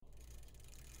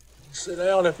Sit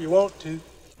down if you want to.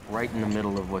 Right in the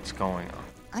middle of what's going on.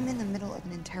 I'm in the middle of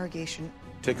an interrogation.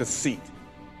 Take a seat,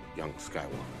 young Skywalker.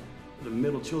 The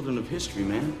middle children of history,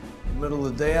 man. Middle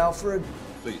of the day, Alfred.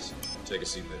 Please, take a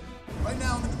seat there. Right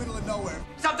now, I'm in the middle of nowhere.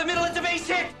 Stop the middle, it's a base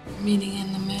hit! Meeting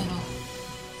in the middle.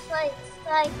 Slide.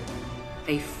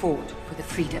 They fought for the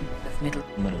freedom of middle.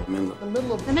 The middle of a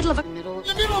war! The middle of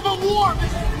a war!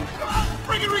 This is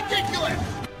freaking ridiculous!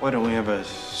 Why don't we have a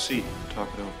seat and talk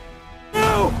it over?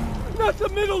 No! Not the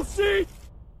middle seat!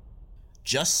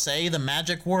 Just say the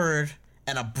magic word,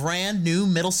 and a brand new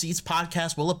Middle Seats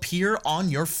podcast will appear on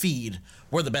your feed.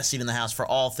 We're the best seat in the house for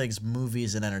all things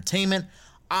movies and entertainment.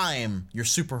 I am your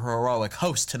super heroic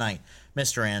host tonight,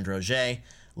 Mr. Androge.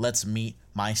 Let's meet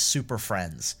my super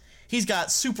friends. He's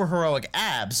got super heroic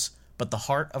abs, but the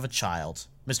heart of a child,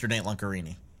 Mr. Nate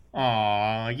Luncarini.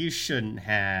 Aw, you shouldn't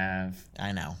have.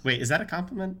 I know. Wait, is that a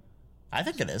compliment? I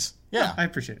think it is. Yeah. I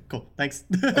appreciate it. Cool. Thanks.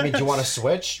 I mean, do you want to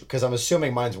switch? Because I'm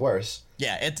assuming mine's worse.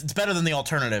 Yeah, it's better than the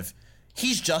alternative.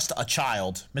 He's just a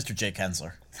child, Mr. Jake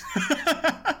Hensler.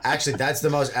 Actually, that's the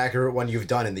most accurate one you've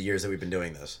done in the years that we've been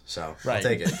doing this. So right. I'll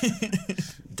take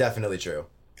it. Definitely true.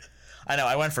 I know.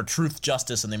 I went for truth,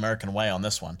 justice, and the American way on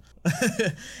this one.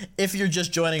 If you're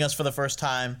just joining us for the first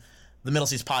time, the Middle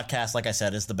Seats podcast, like I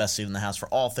said, is the best seat in the house for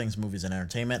all things movies and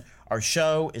entertainment. Our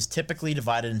show is typically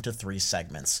divided into 3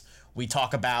 segments. We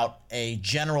talk about a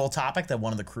general topic that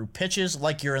one of the crew pitches,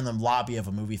 like you're in the lobby of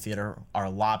a movie theater, our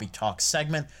lobby talk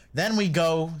segment. Then we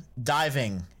go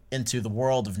diving into the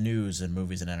world of news and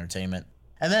movies and entertainment.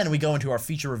 And then we go into our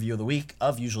feature review of the week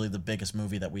of usually the biggest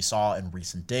movie that we saw in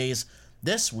recent days.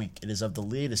 This week, it is of the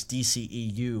latest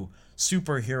DCEU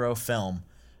superhero film,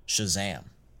 Shazam.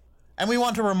 And we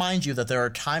want to remind you that there are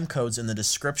time codes in the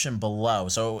description below.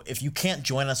 So if you can't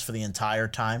join us for the entire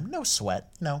time, no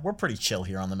sweat. No, we're pretty chill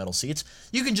here on the Middle Seats.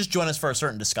 You can just join us for a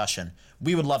certain discussion.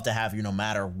 We would love to have you no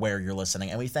matter where you're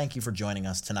listening. And we thank you for joining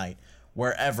us tonight,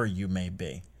 wherever you may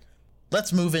be.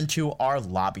 Let's move into our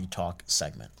lobby talk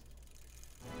segment.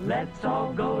 Let's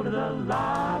all go to the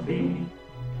lobby.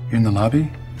 You're in the lobby?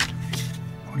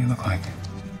 What do you look like?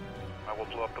 I will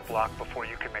blow up the block before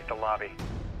you can make the lobby.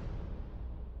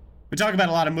 We talk about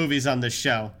a lot of movies on this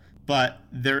show, but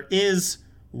there is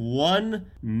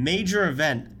one major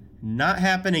event not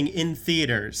happening in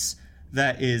theaters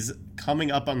that is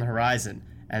coming up on the horizon,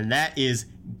 and that is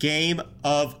Game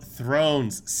of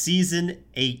Thrones Season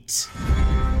 8.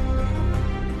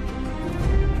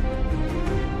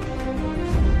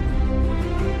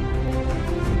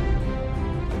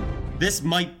 This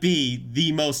might be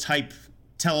the most hype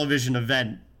television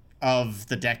event of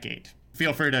the decade.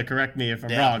 Feel free to correct me if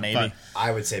I'm wrong. Maybe. But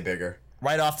I would say bigger.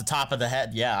 Right off the top of the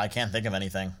head, yeah, I can't think of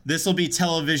anything. This will be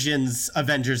television's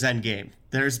Avengers Endgame.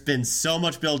 There's been so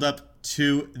much buildup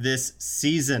to this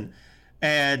season.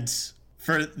 And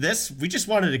for this, we just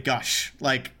wanted to gush.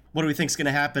 Like, what do we think is going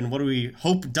to happen? What do we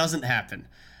hope doesn't happen?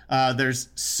 There's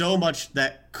so much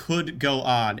that could go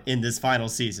on in this final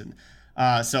season.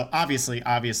 So obviously,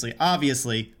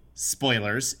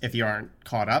 spoilers if you aren't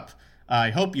caught up. I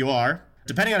hope you are.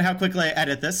 Depending on how quickly I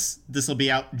edit this will be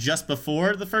out just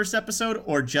before the first episode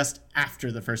or just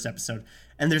after the first episode.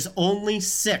 And there's only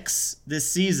 6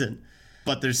 this season,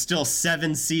 but there's still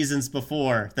 7 seasons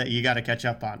before that you got to catch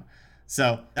up on.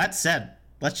 So that said,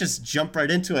 let's just jump right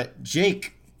into it.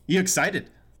 Jake, you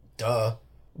excited? Duh.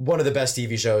 One of the best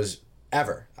TV shows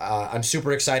ever. I'm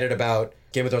super excited about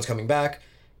Game of Thrones coming back.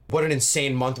 What an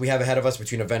insane month we have ahead of us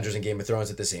between Avengers and Game of Thrones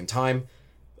at the same time.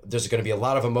 There's going to be a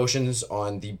lot of emotions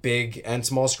on the big and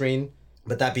small screen.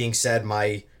 But that being said,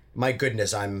 my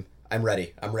goodness, I'm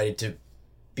ready. I'm ready to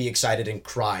be excited and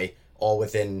cry all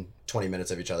within 20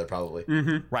 minutes of each other, probably.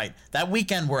 Mm-hmm. Right. That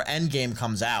weekend where Endgame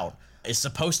comes out is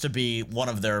supposed to be one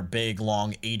of their big,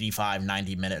 long 85,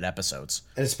 90-minute episodes.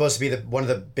 And it's supposed to be one of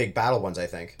the big battle ones, I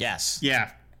think. Yes. Yeah.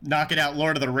 Knocking out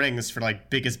Lord of the Rings for, like,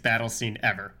 biggest battle scene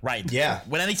ever. Right. Yeah.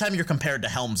 When anytime you're compared to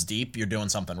Helm's Deep, you're doing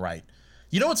something right.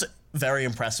 You know what's very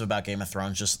impressive about Game of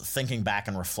Thrones, just thinking back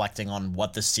and reflecting on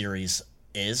what this series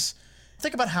is?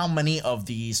 Think about how many of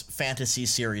these fantasy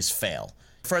series fail.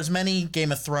 For as many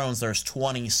Game of Thrones, there's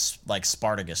 20, like,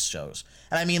 Spartacus shows.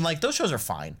 And I mean, like, those shows are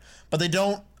fine, but they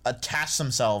don't attach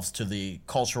themselves to the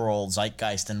cultural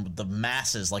zeitgeist and the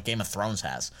masses like Game of Thrones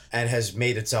has. And has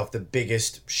made itself the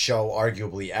biggest show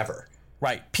arguably ever.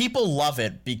 Right. People love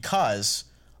it because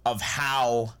of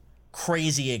how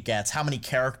crazy it gets, how many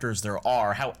characters there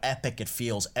are, how epic it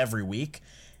feels every week,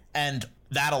 and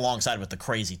that alongside with the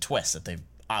crazy twist that they've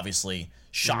obviously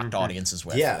shocked audiences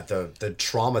with. Yeah, the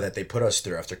trauma that they put us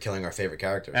through after killing our favorite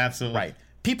characters. Absolutely. Right.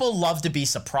 People love to be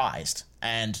surprised,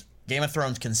 and Game of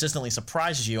Thrones consistently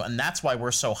surprises you, and that's why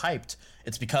we're so hyped.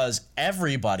 It's because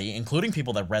everybody, including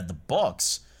people that read the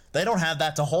books, they don't have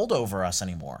that to hold over us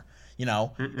anymore. You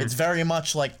know, it's very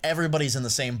much like everybody's in the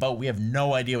same boat. We have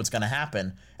no idea what's going to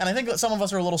happen. And I think that some of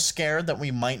us are a little scared that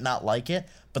we might not like it,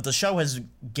 but the show has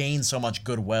gained so much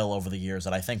goodwill over the years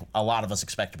that I think a lot of us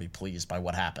expect to be pleased by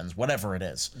what happens, whatever it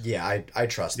is. Yeah, I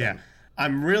trust them. Yeah.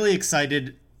 I'm really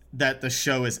excited that the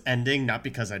show is ending, not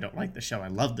because I don't like the show. I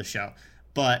love the show.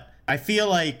 But I feel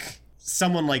like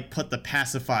someone like put the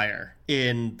pacifier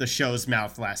in the show's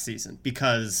mouth last season,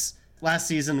 because last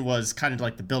season was kind of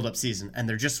like the build-up season, and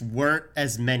there just weren't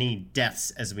as many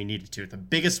deaths as we needed to. The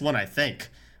biggest one, I think,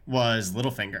 was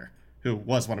Littlefinger, who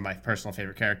was one of my personal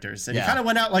favorite characters. And he kind of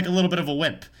went out like a little bit of a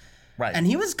wimp. Right. And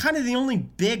he was kind of the only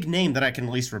big name that I can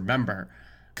at least remember,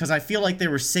 because I feel like they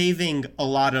were saving a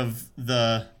lot of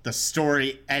the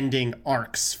story ending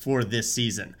arcs for this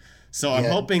season. So I'm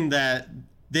hoping that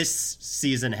this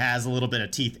season has a little bit of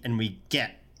teeth and we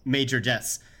get major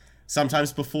deaths.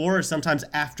 Sometimes before or sometimes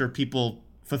after people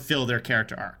fulfill their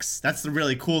character arcs. That's the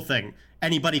really cool thing.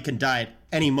 Anybody can die at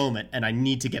any moment, and I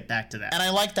need to get back to that. And I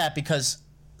like that because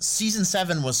season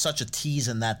 7 was such a tease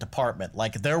in that department.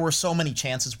 Like, there were so many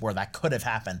chances where that could have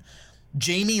happened.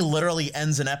 Jamie literally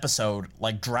ends an episode,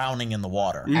 like, drowning in the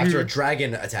water. After a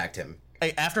dragon attacked him.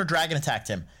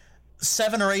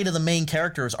 7 or 8 of the main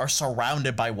characters are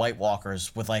surrounded by White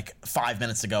Walkers with like 5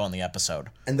 minutes to go in the episode.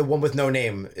 And the one with no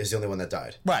name is the only one that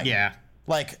died. Right. Yeah.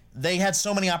 Like, they had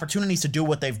so many opportunities to do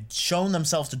what they've shown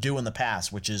themselves to do in the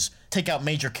past, which is take out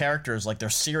major characters like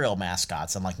their cereal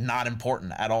mascots and like not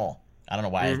important at all. I don't know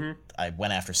why I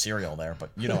went after cereal there, but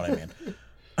you know what I mean.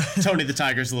 Tony the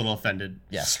Tiger's a little offended.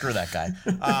 Yeah, screw that guy.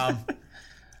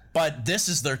 But this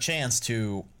is their chance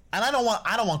to... And I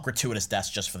don't want gratuitous deaths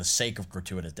just for the sake of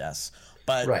gratuitous deaths.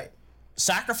 But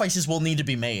sacrifices will need to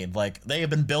be made. Like, they have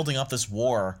been building up this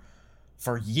war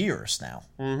for years now.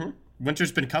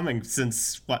 Winter's been coming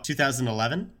since,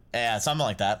 2011? Yeah, something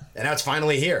like that. And now it's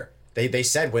finally here. They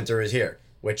said winter is here,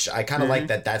 which I kind of like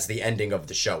that that's the ending of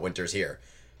the show, winter's here.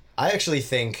 I actually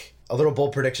think, a little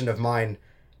bold prediction of mine,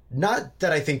 not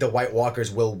that I think the White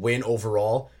Walkers will win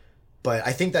overall, but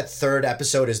I think that third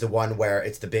episode is the one where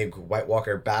it's the big White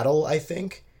Walker battle, I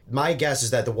think. My guess is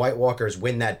that the White Walkers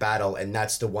win that battle, and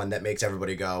that's the one that makes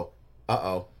everybody go,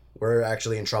 uh-oh, we're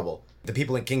actually in trouble. The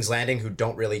people in King's Landing who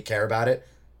don't really care about it,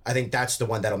 I think that's the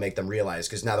one that'll make them realize,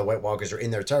 because now the White Walkers are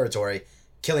in their territory,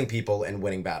 killing people and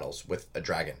winning battles with a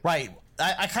dragon. Right.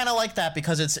 I kind of like that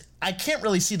because I can't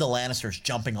really see the Lannisters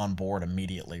jumping on board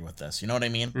immediately with this. You know what I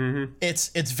mean?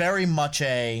 It's very much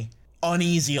a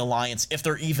uneasy alliance, if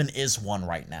there even is one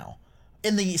right now.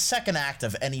 In the second act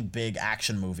of any big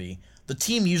action movie, the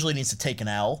team usually needs to take an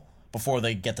L before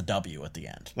they get the W at the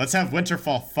end. Let's have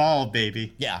Winterfell fall,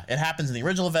 baby. Yeah, it happens in the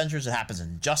original Avengers, it happens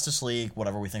in Justice League,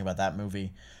 whatever we think about that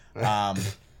movie.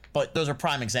 But those are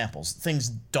prime examples. Things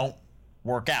don't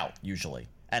work out, usually,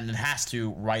 and it has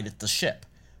to right the ship.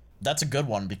 That's a good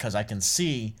one because I can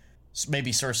see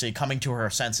maybe Cersei coming to her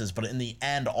senses, but in the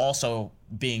end also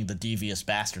being the devious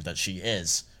bastard that she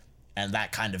is, and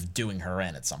that kind of doing her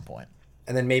in at some point.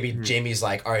 And then maybe Jaime's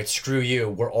like, all right, screw you,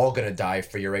 we're all gonna die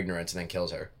for your ignorance, and then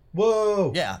kills her.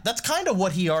 Whoa! Yeah, that's kind of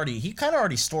what he kind of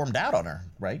already stormed out on her,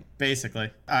 right? Basically.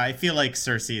 I feel like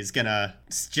Cersei is gonna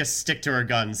just stick to her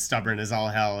guns, stubborn as all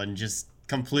hell, and just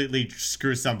completely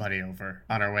screw somebody over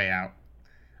on her way out.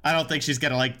 I don't think she's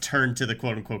gonna, like, turn to the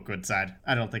quote-unquote good side.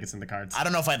 I don't think it's in the cards. I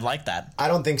don't know if I'd like that. I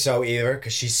don't think so either,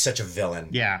 because she's such a villain.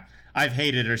 Yeah, I've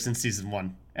hated her since season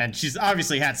 1. And she's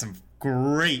obviously had some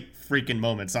great freaking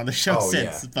moments on the show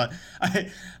since. Yeah. But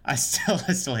I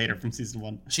still hate her from season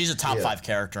 1. She's a top 5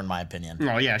 character, in my opinion.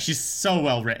 Oh, yeah, she's so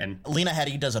well written. Lena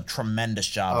Headey does a tremendous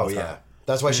job with her.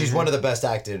 That's why she's one of the best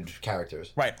acted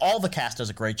characters. Right, all the cast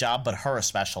does a great job, but her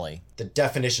especially. The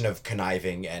definition of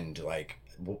conniving and, like,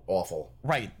 awful.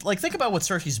 Right. Like, think about what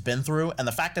Cersei's been through, and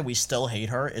the fact that we still hate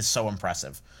her is so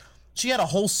impressive. She had a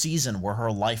whole season where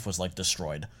her life was, like,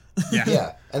 destroyed.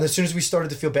 Yeah. And as soon as we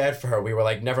started to feel bad for her, we were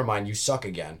like, never mind, you suck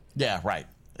again. Yeah, right.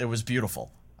 It was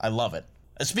beautiful. I love it.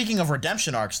 Speaking of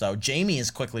redemption arcs, though, Jaime has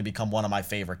quickly become one of my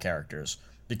favorite characters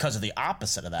because of the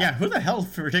opposite of that. Yeah, who the hell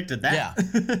predicted that?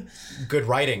 Yeah. Good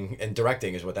writing and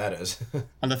directing is what that is.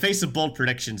 On the face of bold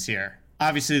predictions here,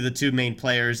 obviously the two main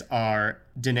players are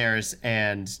Daenerys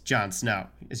and Jon Snow.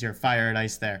 Is your fire and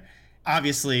ice there?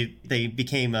 Obviously, they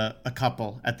became a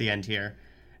couple at the end here.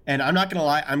 And I'm not going to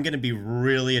lie, I'm going to be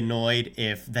really annoyed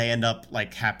if they end up,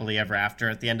 like, happily ever after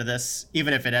at the end of this.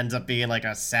 Even if it ends up being, like,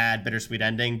 a sad, bittersweet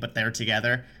ending, but they're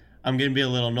together, I'm going to be a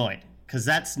little annoyed. Because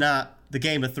that's not the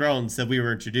Game of Thrones that we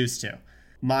were introduced to.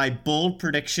 My bold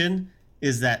prediction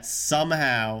is that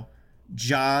somehow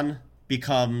John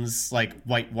becomes like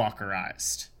White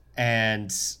Walkerized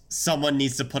and someone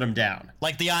needs to put him down.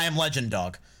 Like the I Am Legend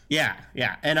dog. Yeah.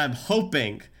 And I'm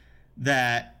hoping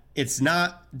that it's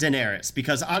not Daenerys,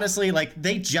 because honestly, like,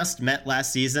 they just met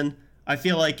last season. I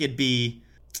feel like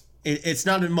it's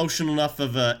not emotional enough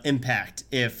of an impact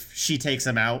if she takes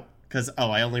him out, because,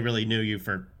 I only really knew you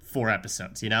for 4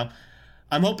 episodes, you know?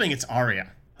 I'm hoping it's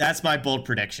Arya. That's my bold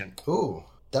prediction. Ooh,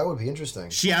 that would be interesting.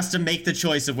 She has to make the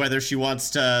choice of whether she wants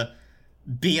to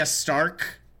be a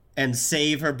Stark and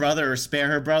save her brother or spare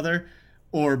her brother,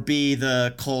 or be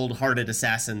the cold-hearted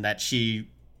assassin that she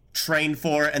trained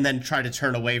for and then try to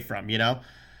turn away from, you know?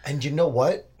 And you know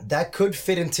what? That could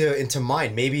fit into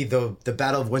mine. Maybe the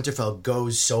Battle of Winterfell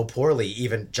goes so poorly,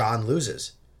 even Jon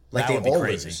loses. Like, that they all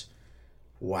crazy. lose.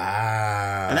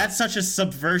 Wow. And that's such a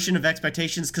subversion of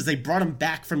expectations, because they brought him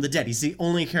back from the dead. He's the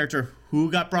only character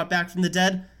who got brought back from the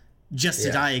dead just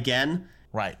to die again.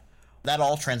 Right. That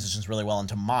all transitions really well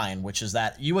into mine, which is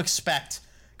that you expect,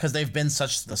 because they've been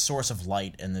such the source of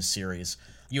light in this series,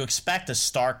 you expect a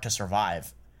Stark to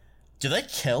survive. Do they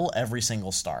kill every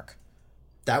single Stark?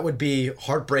 That would be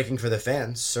heartbreaking for the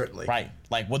fans, certainly. Right.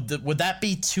 Like, would that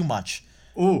be too much?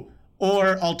 Ooh.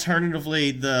 Or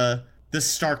alternatively, the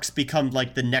Starks become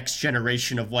like the next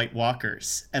generation of White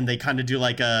Walkers, and they kind of do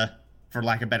like a, for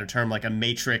lack of a better term, like a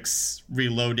Matrix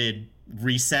Reloaded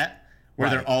reset, where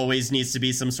there always needs to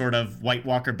be some sort of White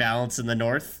Walker balance in the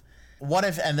North. What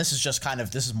if, and this is just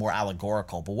this is more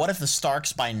allegorical, but what if the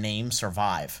Starks by name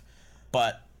survive,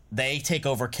 but they take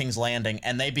over King's Landing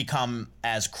and they become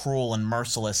as cruel and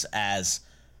merciless as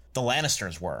the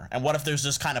Lannisters were? And what if there's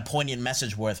this kind of poignant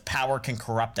message with power can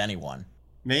corrupt anyone?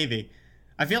 Maybe.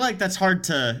 I feel like that's hard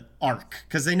to arc,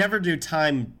 because they never do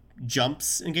time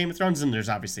jumps in Game of Thrones, and there's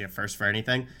obviously a first for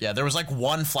anything. Yeah, there was like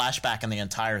one flashback in the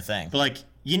entire thing. But like,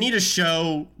 you need to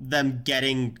show them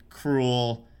getting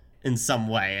cruel in some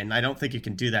way, and I don't think you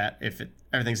can do that if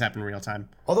everything's happening in real time.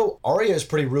 Although Arya is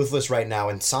pretty ruthless right now,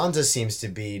 and Sansa seems to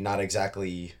be not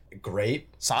exactly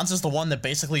great. Sansa's the one that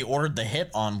basically ordered the hit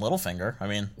on Littlefinger. I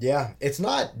mean... Yeah, it's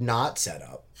not set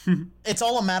up. It's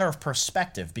all a matter of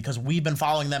perspective, because we've been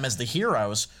following them as the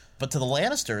heroes, but to the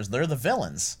Lannisters, they're the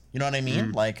villains. You know what I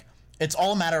mean? Like, it's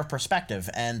all a matter of perspective,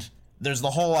 and there's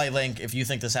the whole, I think, if you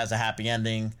think this has a happy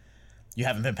ending, you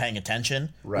haven't been paying attention.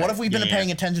 Right. What if we've been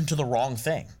paying attention to the wrong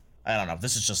thing? I don't know.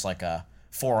 This is just like a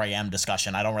 4 a.m.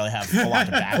 discussion. I don't really have a lot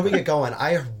to back. Before we get going,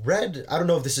 I don't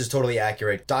know if this is totally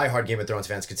accurate. Diehard Game of Thrones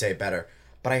fans could say it better.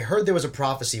 But I heard there was a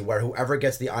prophecy where whoever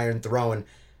gets the Iron Throne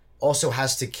also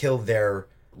has to kill their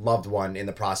loved one in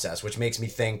the process, which makes me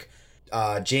think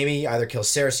Jaime either kills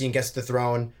Cersei and gets the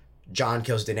throne, Jon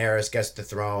kills Daenerys, gets the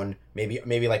throne,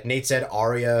 maybe like Nate said,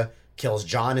 Arya kills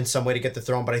Jon in some way to get the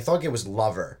throne, but I thought it was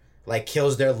lover, like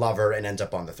kills their lover and ends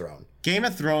up on the throne. Game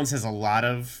of Thrones has a lot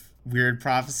of weird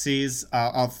prophecies.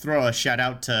 I'll throw a shout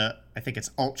out to, I think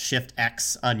it's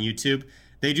Alt-Shift-X on YouTube.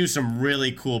 They do some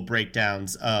really cool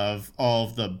breakdowns of all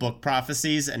of the book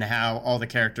prophecies and how all the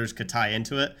characters could tie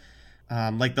into it.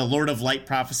 Like the Lord of Light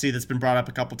prophecy that's been brought up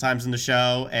a couple times in the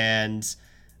show, and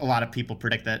a lot of people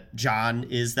predict that Jon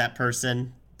is that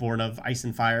person, born of ice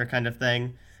and fire kind of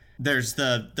thing. There's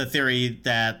the theory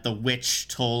that the witch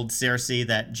told Cersei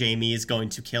that Jaime is going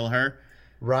to kill her.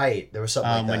 Right, there was something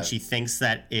like that. When she thinks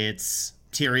that it's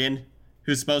Tyrion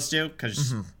who's supposed to,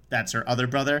 because that's her other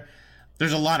brother.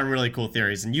 There's a lot of really cool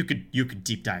theories, and you could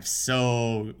deep dive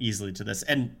so easily to this.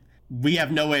 And we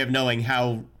have no way of knowing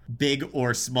how big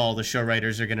or small the show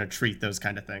writers are going to treat those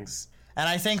kind of things. And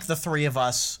I think the three of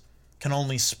us can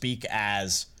only speak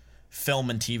as film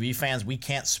and TV fans. We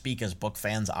can't speak as book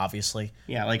fans, obviously.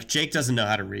 Yeah, like Jake doesn't know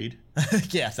how to read.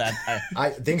 Yeah,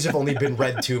 things have only been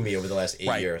read to me over the last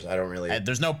 8 years. I don't really...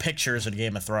 There's no pictures in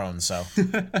Game of Thrones, so...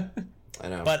 I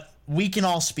know. But we can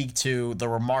all speak to the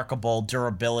remarkable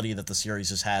durability that the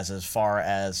series has as far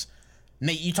as...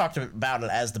 Nate, you talked about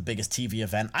it as the biggest TV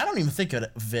event. I don't even think of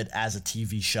it as a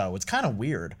TV show. It's kind of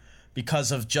weird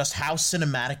because of just how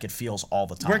cinematic it feels all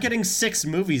the time. We're getting 6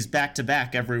 movies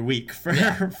back-to-back every week for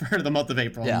the month of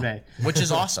April and May. Which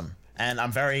is awesome. And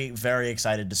I'm very, very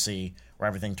excited to see where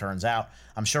everything turns out.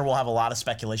 I'm sure we'll have a lot of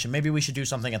speculation. Maybe we should do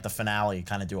something at the finale,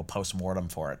 kind of do a post-mortem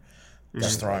for it.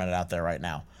 Just throwing it out there right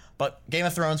now. But Game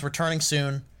of Thrones returning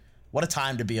soon. What a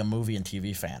time to be a movie and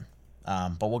TV fan.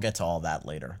 But we'll get to all that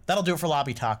later. That'll do it for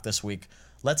Lobby Talk this week.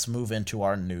 Let's move into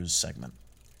our news segment.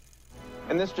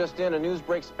 And this just in, a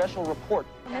Newsbreak special report.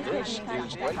 This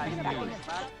is breaking news.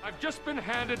 I've just been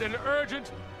handed an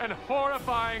urgent and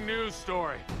horrifying news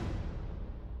story.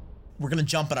 We're going to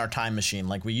jump in our time machine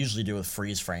like we usually do with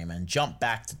Freeze Frame and jump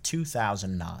back to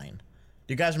 2009.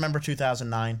 Do you guys remember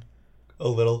 2009? A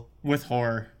little. With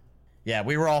horror. Yeah,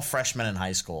 we were all freshmen in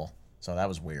high school, so that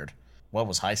was weird. What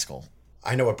was high school?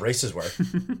 I know what braces were.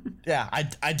 Yeah,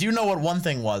 I do know what one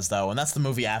thing was, though, and that's the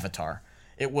movie Avatar.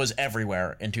 It was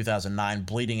everywhere in 2009,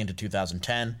 bleeding into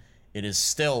 2010. It is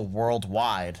still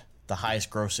worldwide the highest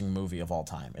grossing movie of all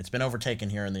time. It's been overtaken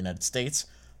here in the United States,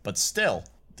 but still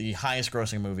the highest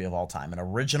grossing movie of all time. An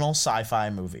original sci-fi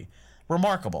movie.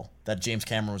 Remarkable that James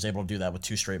Cameron was able to do that with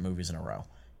 2 straight movies in a row.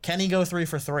 Can he go 3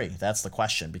 for 3? That's the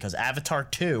question, because Avatar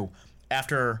 2,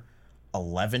 after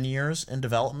 11 years in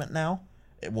development now,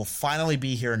 it will finally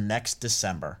be here next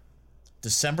December.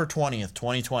 December 20th,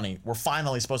 2020. We're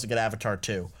finally supposed to get Avatar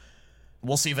 2.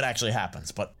 We'll see if it actually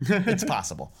happens, but it's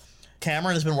possible.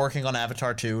 Cameron has been working on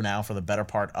Avatar 2 now for the better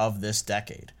part of this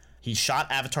decade. He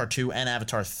shot Avatar 2 and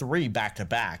Avatar 3 back to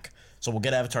back, so we'll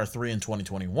get Avatar 3 in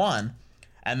 2021.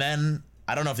 And then,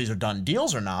 I don't know if these are done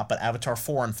deals or not, but Avatar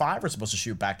 4 and 5 are supposed to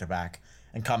shoot back to back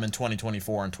and come in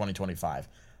 2024 and 2025.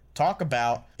 Talk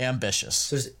about ambitious.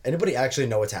 So does anybody actually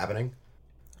know what's happening?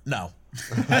 No.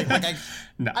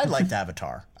 No. I liked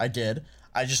Avatar. I did.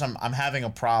 I'm having a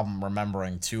problem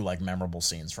remembering 2 like memorable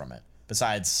scenes from it.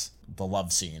 Besides the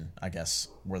love scene, I guess,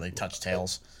 where they touch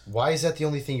tails. Why is that the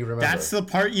only thing you remember? That's the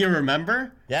part you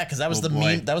remember? Yeah, because that was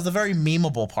that was the very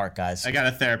memeable part, guys. I got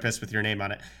a therapist with your name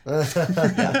on it.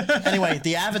 Anyway,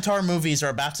 the Avatar movies are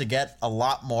about to get a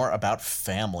lot more about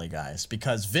family, guys,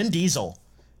 because Vin Diesel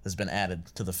has been added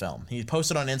to the film. He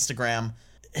posted on Instagram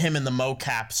him in the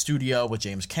mocap studio with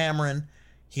James Cameron.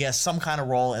 He has some kind of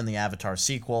role in the Avatar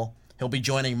sequel. He'll be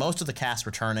joining most of the cast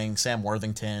returning. Sam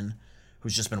Worthington,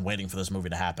 who's just been waiting for this movie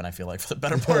to happen, I feel like, for the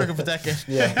better part of a decade.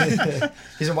 Yeah.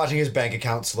 He's been watching his bank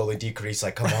account slowly decrease,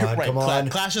 like, come on, right. come on.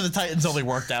 Clash of the Titans only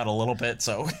worked out a little bit,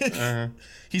 so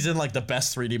he's in, like, the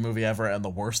best 3D movie ever and the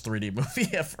worst 3D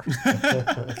movie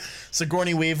ever.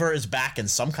 Sigourney Weaver is back in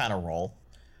some kind of role.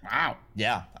 Wow.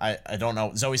 Yeah, I don't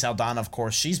know. Zoe Saldana, of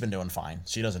course, she's been doing fine.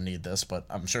 She doesn't need this, but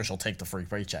I'm sure she'll take the free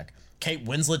paycheck. Kate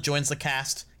Winslet joins the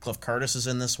cast. Cliff Curtis is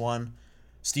in this one.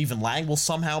 Stephen Lang will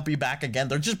somehow be back again.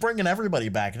 They're just bringing everybody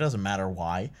back. It doesn't matter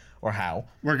why or how.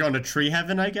 We're going to tree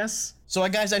heaven, I guess? So,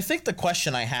 guys, I think the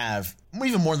question I have,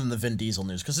 even more than the Vin Diesel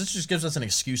news, because this just gives us an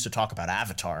excuse to talk about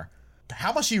Avatar.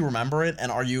 How much do you remember it?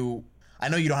 And are you... I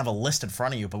know you don't have a list in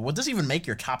front of you, but would this even make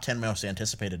your top 10 most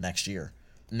anticipated next year?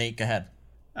 Nate, go ahead.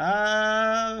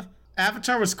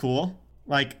 Avatar was cool.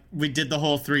 Like, we did the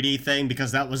whole 3D thing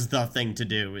because that was the thing to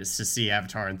do, is to see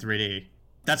Avatar in 3D.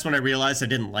 That's when I realized I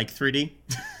didn't like 3D.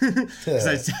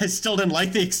 Because I still didn't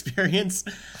like the experience.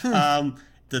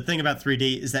 The thing about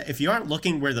 3D is that if you aren't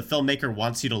looking where the filmmaker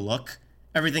wants you to look,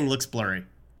 everything looks blurry.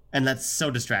 And that's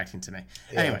so distracting to me.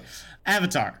 Yeah. Anyway,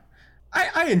 Avatar.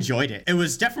 I enjoyed it. It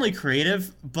was definitely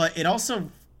creative, but it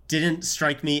also didn't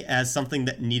strike me as something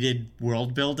that needed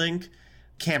world building.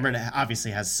 Cameron obviously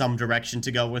has some direction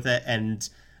to go with it, and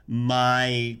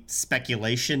my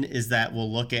speculation is that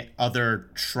we'll look at other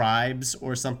tribes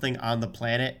or something on the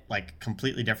planet, like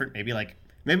completely different. Maybe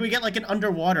we get like an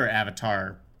underwater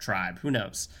Avatar tribe. Who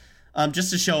knows? Just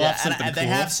to show off something cool. They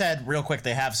have said, real quick,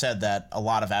 that a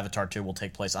lot of Avatar 2 will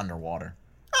take place underwater.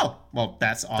 Oh, well,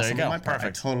 that's awesome. There you go. My part.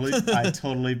 Perfect. I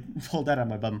totally pulled that out of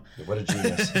my bum. What a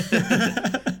genius.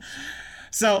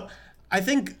 So I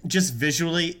think just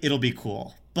visually it'll be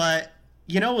cool. But,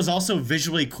 it was also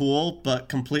visually cool, but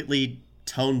completely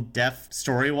tone deaf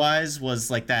story-wise was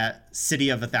like that City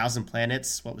of 1,000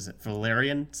 Planets. What was it?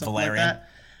 Valerian? Something like that.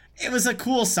 It was a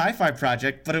cool sci-fi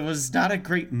project, but it was not a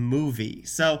great movie.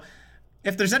 So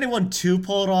if there's anyone to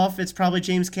pull it off, it's probably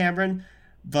James Cameron.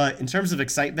 But in terms of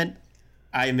excitement,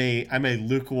 I'm a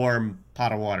lukewarm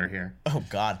pot of water here. Oh,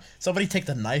 God. Somebody take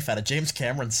the knife out of James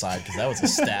Cameron's side, because that was a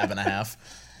stab and a half.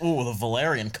 Ooh, the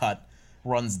Valerian cut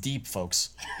runs deep, folks.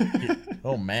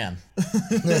 Oh, man.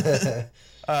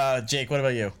 Jake, what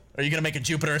about you? Are you going to make a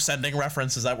Jupiter Ascending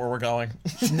reference? Is that where we're going?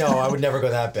 No, I would never go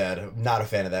that bad. I'm not a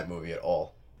fan of that movie at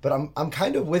all. But I'm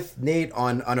kind of with Nate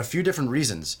on a few different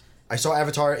reasons. I saw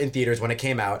Avatar in theaters when it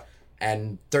came out,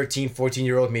 and 13,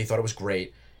 14-year-old me thought it was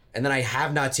great. And then I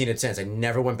have not seen it since. I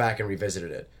never went back and revisited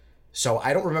it. So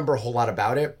I don't remember a whole lot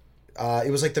about it.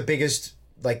 It was like the biggest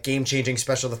game-changing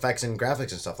special effects and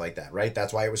graphics and stuff like that, right?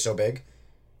 That's why it was so big?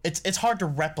 It's hard to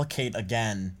replicate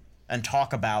again and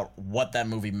talk about what that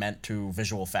movie meant to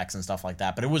visual effects and stuff like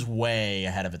that, but it was way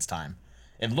ahead of its time.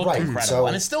 It looked incredible,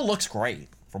 and it still looks great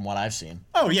from what I've seen.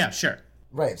 Oh, yeah, sure.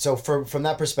 Right, so from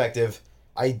that perspective,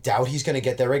 I doubt he's going to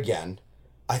get there again.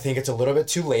 I think it's a little bit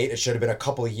too late. It should have been a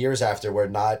couple of years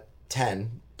afterward, not 10+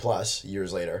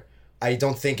 years later. I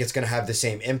don't think it's going to have the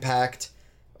same impact.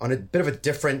 On a bit of a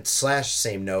different /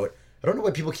 same note, I don't know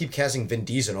why people keep casting Vin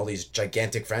Diesel in all these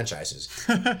gigantic franchises.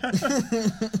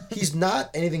 He's not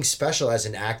anything special as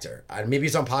an actor. Maybe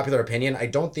it's unpopular opinion. I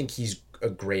don't think he's a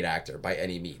great actor by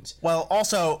any means. Well,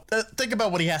 also, think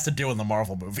about what he has to do in the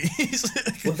Marvel movies.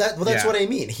 That's what I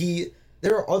mean.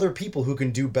 There are other people who can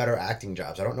do better acting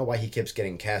jobs. I don't know why he keeps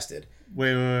getting casted.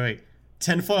 Wait.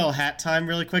 Tinfoil hat time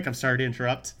really quick. I'm sorry to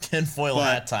interrupt. Tinfoil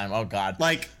hat time. Oh, God.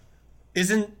 Like,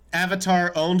 isn't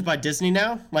Avatar owned by Disney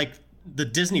now? Like, the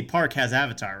Disney park has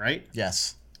Avatar, right?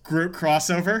 Yes. Group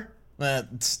crossover? I'm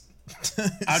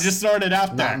just throwing it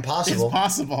out there. Not impossible. It's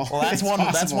possible. Well, that's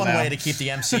one way to keep the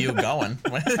MCU going.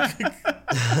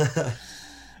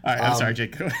 All right, I'm sorry,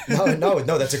 Jake.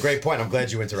 No, that's a great point. I'm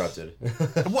glad you interrupted. I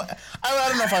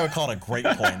don't know if I would call it a great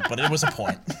point, but it was a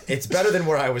point. It's better than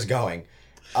where I was going.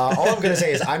 All I'm going to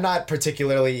say is I'm not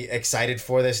particularly excited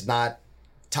for this, not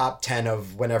top 10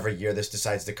 of whenever year this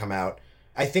decides to come out.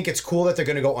 I think it's cool that they're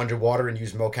going to go underwater and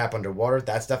use mocap underwater.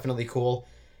 That's definitely cool.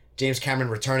 James Cameron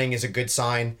returning is a good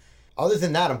sign. Other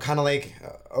than that, I'm kind of like,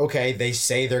 okay, they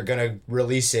say they're going to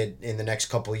release it in the next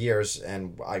couple of years,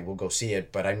 and I will go see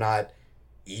it, but I'm not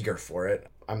eager for it.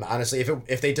 I'm honestly,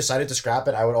 if they decided to scrap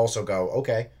it, I would also go,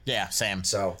 okay. Yeah, same.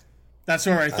 So that's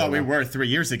where I thought we were 3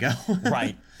 years ago.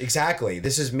 Right. Exactly.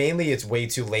 This is mainly it's way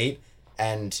too late,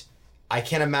 and I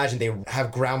can't imagine they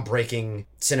have groundbreaking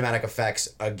cinematic effects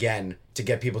again to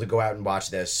get people to go out and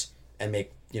watch this and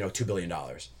make, $2 billion.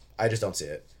 I just don't see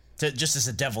it. Just as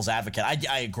a devil's advocate,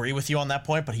 I agree with you on that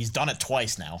point, but he's done it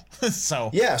twice now. So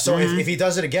yeah, so if he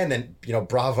does it again, then,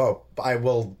 bravo. I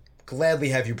will gladly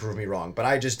have you prove me wrong, but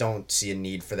I just don't see a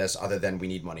need for this other than we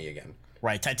need money again.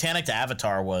 Right. Titanic to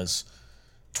Avatar was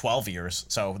 12 years,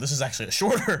 so this is actually a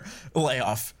shorter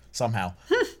layoff somehow.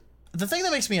 The thing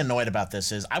that makes me annoyed about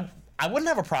this is I wouldn't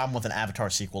have a problem with an Avatar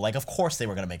sequel. Like, of course they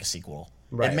were going to make a sequel.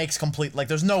 Right. It makes complete... Like,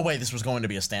 there's no way this was going to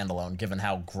be a standalone, given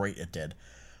how great it did.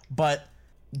 But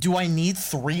do I need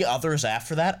 3 others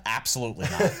after that? Absolutely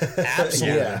not.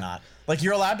 Absolutely not. Like,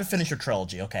 you're allowed to finish your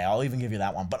trilogy. Okay, I'll even give you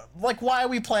that one. But, like, why are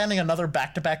we planning another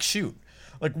back-to-back shoot?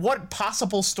 Like, what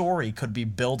possible story could be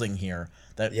building here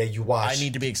that I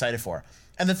need to be excited for?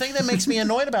 And the thing that makes me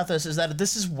annoyed about this is that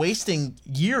this is wasting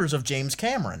years of James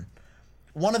Cameron.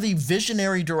 One of the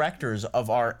visionary directors of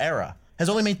our era has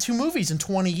only made 2 movies in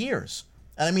 20 years.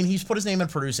 And I mean, he's put his name in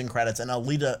producing credits, and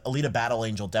Alita Battle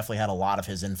Angel definitely had a lot of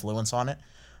his influence on it.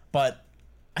 But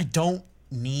I don't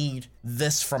need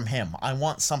this from him. I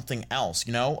want something else,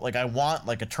 Like, I want,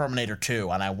 like, a Terminator 2,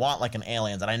 and I want, like, an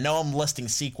Aliens, and I know I'm listing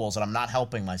sequels, and I'm not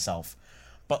helping myself.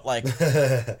 But, like,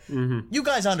 you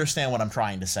guys understand what I'm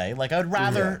trying to say. Like, I'd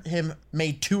rather him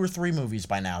made 2 or 3 movies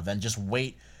by now than just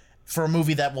wait for a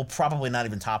movie that will probably not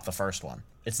even top the first one.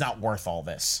 It's not worth all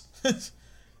this.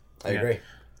 I agree.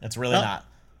 It's really not.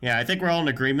 Yeah, I think we're all in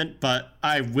agreement, but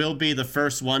I will be the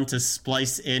first one to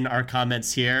splice in our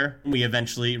comments here. We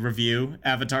eventually review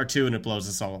Avatar 2 and it blows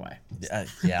us all away.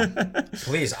 Yeah.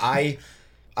 Please, I'm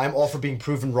all for being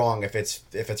proven wrong if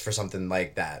it's for something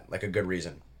like that, like a good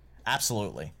reason.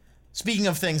 Absolutely. Speaking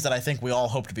of things that I think we all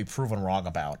hope to be proven wrong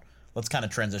about, let's kind of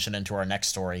transition into our next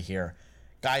story here.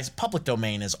 Guys, public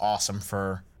domain is awesome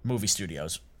for movie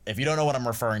studios. If you don't know what I'm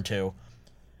referring to,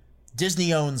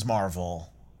 Disney owns Marvel.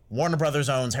 Warner Brothers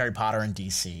owns Harry Potter and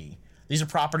DC. These are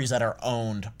properties that are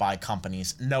owned by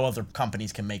companies. No other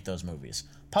companies can make those movies.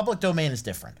 Public domain is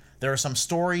different. There are some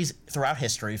stories throughout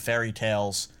history, fairy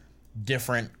tales,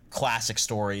 different classic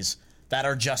stories that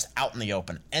are just out in the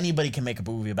open. Anybody can make a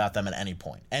movie about them at any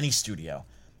point, any studio.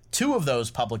 2 of those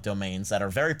public domains that are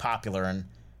very popular and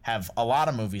have a lot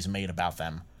of movies made about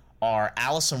them are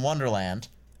Alice in Wonderland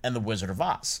and The Wizard of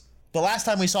Oz. The last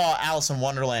time we saw Alice in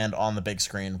Wonderland on the big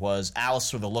screen was Alice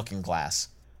Through the Looking Glass,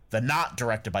 the not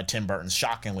directed by Tim Burton's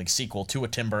shockingly sequel to a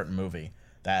Tim Burton movie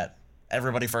that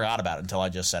everybody forgot about until I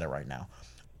just said it right now.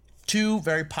 2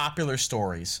 very popular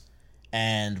stories,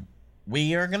 and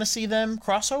we are going to see them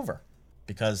cross over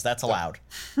because that's allowed.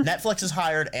 Netflix has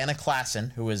hired Anna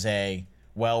Klassen, who is a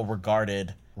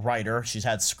well-regarded writer. She's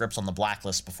had scripts on the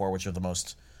blacklist before, which are the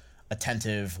most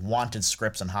attentive, wanted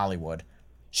scripts in Hollywood.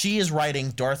 She is writing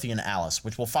Dorothy and Alice,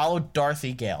 which will follow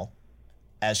Dorothy Gale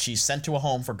as she's sent to a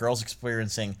home for girls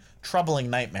experiencing troubling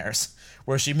nightmares,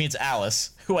 where she meets Alice,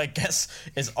 who I guess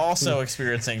is also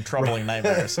experiencing troubling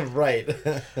nightmares. Right.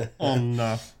 Oh,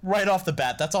 no. Right off the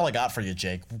bat, that's all I got for you,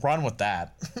 Jake. Run with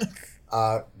that.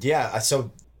 Yeah,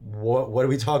 so what do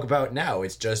we talk about now?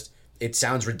 It's just, it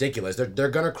sounds ridiculous. They're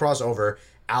going to cross over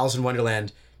Alice in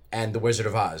Wonderland and The Wizard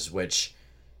of Oz, which,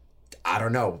 I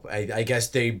don't know. I guess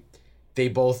they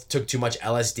both took too much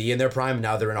LSD in their prime, and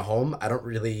now they're in a home. I don't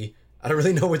really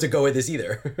know where to go with this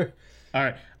either. All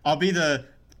right. I'll be the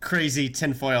crazy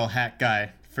tinfoil hat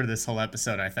guy for this whole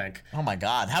episode, I think. Oh my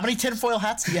God. How many tinfoil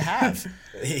hats do you have?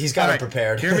 He's got it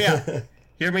prepared. Hear me out.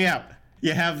 Hear me out.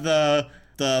 You have the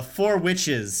 4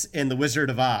 witches in The Wizard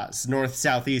of Oz, north,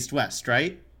 south, east, west,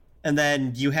 right? And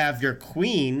then you have your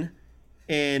queen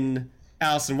in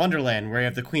Alice in Wonderland, where you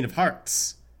have the Queen of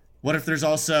Hearts. What if there's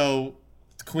also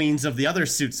queens of the other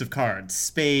suits of cards?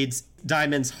 Spades,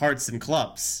 diamonds, hearts, and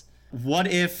clubs. What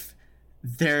if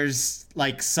there's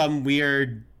like some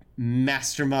weird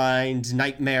mastermind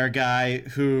nightmare guy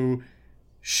who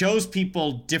shows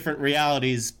people different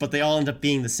realities, but they all end up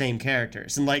being the same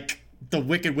characters? And like the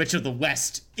Wicked Witch of the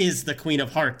West is the Queen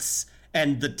of Hearts,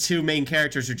 and the 2 main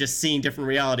characters are just seeing different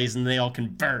realities and they all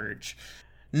converge.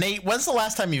 Nate, when's the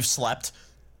last time you've slept?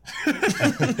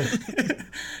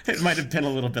 It might have been a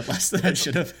little bit less than I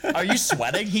should have. Are you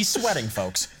sweating? He's sweating,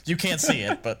 folks. You can't see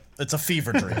it, but it's a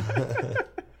fever dream.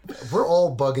 We're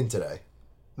all bugging today.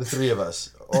 The 3 of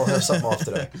us all have something off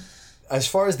today. As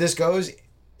far as this goes,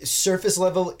 surface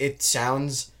level, it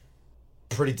sounds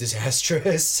pretty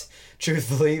disastrous,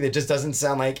 truthfully. It just doesn't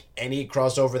sound like any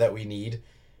crossover that we need.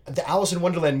 The Alice in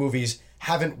Wonderland movies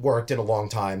haven't worked in a long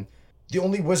time. The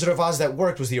only Wizard of Oz that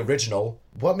worked was the original.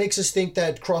 What makes us think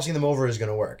that crossing them over is going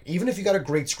to work? Even if you got a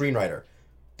great screenwriter,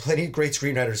 plenty of great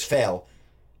screenwriters fail.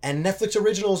 And Netflix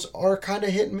originals are kind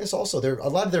of hit and miss also. A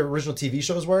lot of their original TV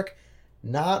shows work.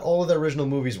 Not all of their original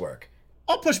movies work.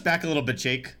 I'll push back a little bit,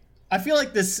 Jake. I feel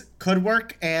like this could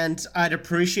work, and I'd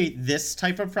appreciate this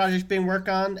type of project being worked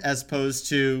on as opposed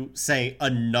to, say,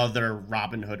 another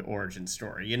Robin Hood origin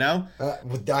story, you know? I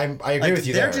agree with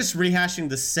you there. They're just rehashing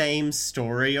the same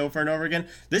story over and over again.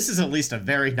 This is at least a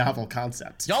very novel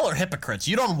concept. Y'all are hypocrites.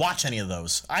 You don't watch any of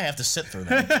those. I have to sit through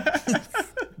them.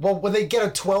 Well, when they get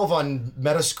a 12 on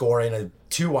Metascore and a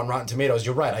 2 on Rotten Tomatoes,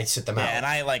 you're right. I sit them out. And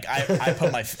I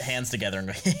put my hands together and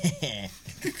go,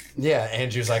 Yeah,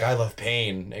 Andrew's like, I love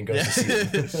pain, and goes to see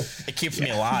it. It keeps me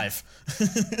alive.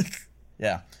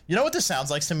 Yeah. You know what this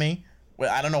sounds like to me?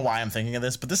 Well, I don't know why I'm thinking of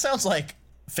this, but this sounds like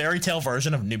fairy tale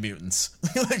version of New Mutants.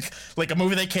 like a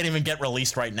movie that can't even get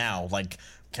released right now. Like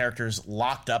characters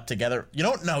locked up together. You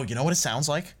know what it sounds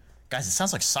like? Guys, it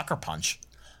sounds like Sucker Punch.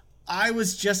 I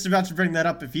was just about to bring that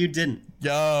up if you didn't.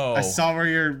 Yo. I saw where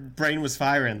your brain was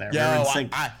firing there. Yo,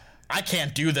 I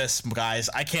can't do this, guys.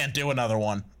 I can't do another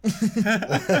one.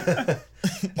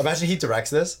 Imagine he directs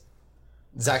this.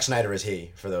 Zack Snyder is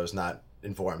he, for those not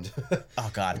informed. Oh,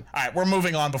 God. All right, we're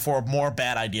moving on before more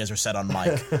bad ideas are said on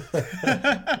mic.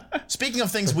 Speaking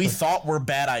of things we thought were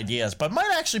bad ideas, but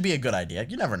might actually be a good idea.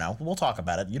 You never know. We'll talk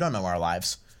about it. You don't know our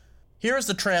lives. Here is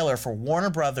the trailer for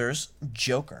Warner Brothers'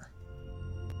 Joker.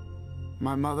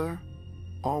 My mother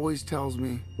always tells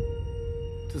me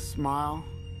to smile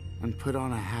and put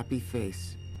on a happy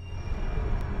face.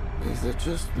 Is it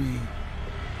just me?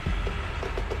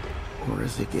 Or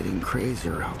is it getting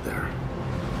crazier out there?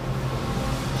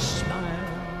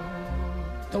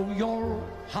 Smile, though your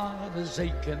heart is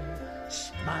aching.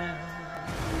 Smile.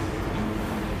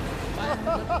 Find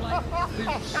that life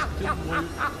is still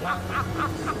worthwhile.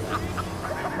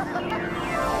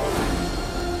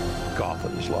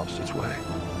 Gotham's lost its way.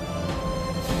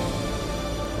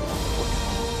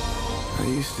 I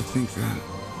used to think that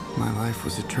my life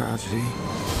was a tragedy,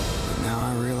 but now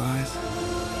I realize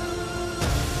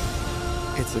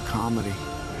it's a comedy.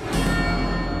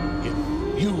 If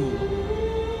you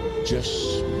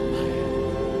just smile.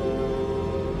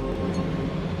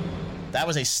 That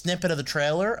was a snippet of the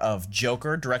trailer of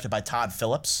Joker, directed by Todd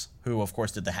Phillips, who, of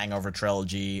course, did the Hangover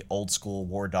trilogy, Old School,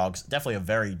 War Dogs. Definitely a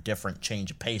very different change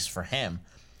of pace for him.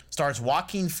 Stars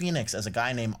Joaquin Phoenix as a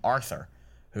guy named Arthur,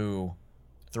 who,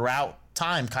 throughout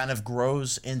time, kind of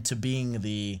grows into being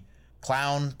the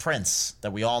clown prince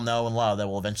that we all know and love that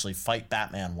will eventually fight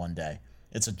Batman one day.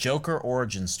 It's a Joker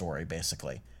origin story,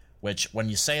 basically, which, when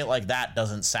you say it like that,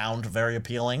 doesn't sound very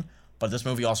appealing. But this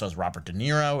movie also has Robert De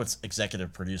Niro. It's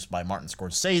executive produced by Martin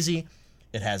Scorsese.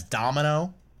 It has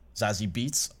Domino, Zazie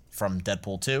Beetz from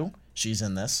Deadpool 2. She's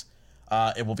in this.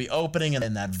 It will be opening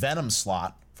in that Venom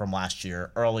slot from last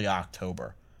year, early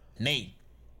October. Nate,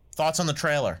 thoughts on the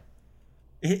trailer?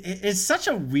 It's such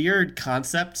a weird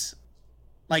concept.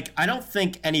 Like, I don't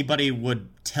think anybody would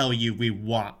tell you we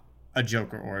want a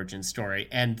Joker origin story.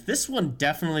 And this one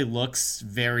definitely looks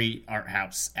very art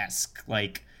house-esque.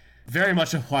 Like, very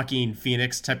much a Joaquin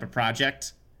Phoenix type of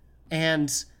project.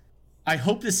 And I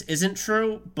hope this isn't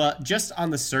true, but just on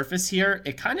the surface here,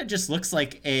 it kind of just looks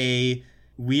like a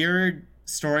weird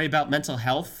story about mental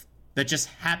health that just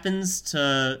happens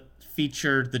to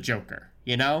feature the Joker,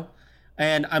 you know?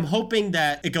 And I'm hoping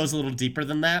that it goes a little deeper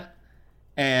than that,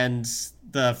 and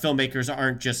the filmmakers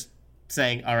aren't just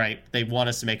saying, all right, they want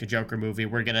us to make a Joker movie,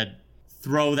 we're going to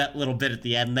throw that little bit at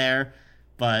the end there,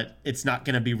 but it's not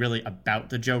going to be really about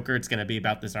the Joker. It's going to be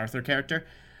about this Arthur character.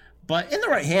 But in the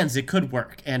right hands, it could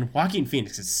work. And Joaquin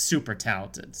Phoenix is super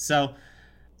talented. So,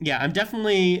 yeah, I'm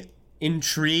definitely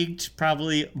intrigued,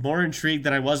 probably more intrigued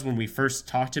than I was when we first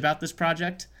talked about this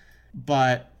project.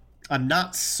 But I'm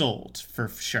not sold for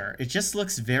sure. It just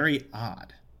looks very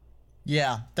odd.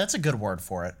 Yeah, that's a good word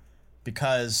for it.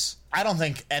 Because I don't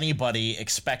think anybody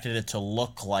expected it to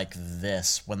look like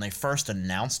this when they first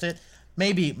announced it.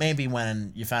 Maybe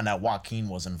when you found out Joaquin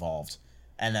was involved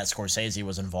and that Scorsese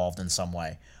was involved in some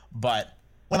way. But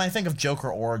when I think of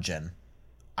Joker origin,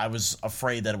 I was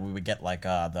afraid that we would get like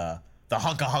the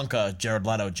hunka Jared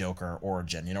Leto Joker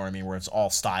origin, you know what I mean, where it's all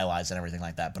stylized and everything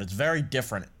like that. But it's very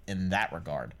different in that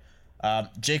regard.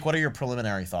 Jake, what are your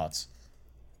preliminary thoughts?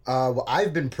 Well,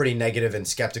 I've been pretty negative and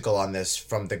skeptical on this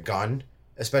from the gun,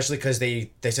 especially because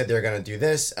they said they were going to do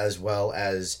this as well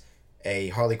as a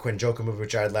Harley Quinn Joker movie with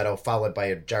Jared Leto, followed by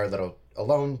a Jared Leto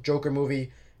alone Joker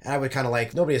movie. And I would kind of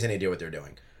like, nobody has any idea what they're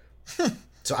doing.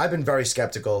 So I've been very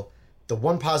skeptical. The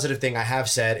one positive thing I have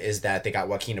said is that they got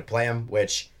Joaquin to play him,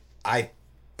 which I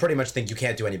pretty much think you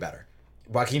can't do any better.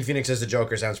 Joaquin Phoenix as the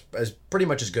Joker sounds as pretty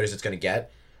much as good as it's going to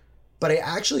get. But I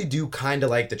actually do kind of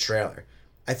like the trailer.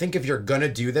 I think if you're going to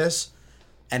do this,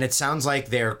 and it sounds like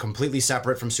they're completely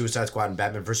separate from Suicide Squad and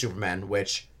Batman vs. Superman,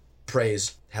 which,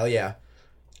 praise, hell yeah.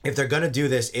 If they're going to do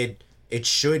this, it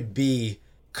should be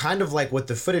kind of like what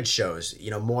the footage shows. You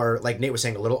know, more, like Nate was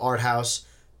saying, a little art house,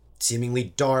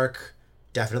 seemingly dark,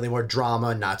 definitely more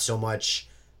drama, not so much,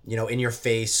 you know, in your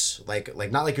face, like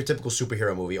not like your typical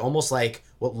superhero movie, almost like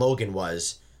what Logan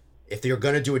was. If you're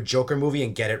going to do a Joker movie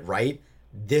and get it right,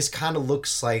 this kind of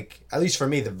looks like, at least for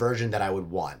me, the version that I would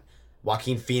want.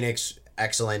 Joaquin Phoenix,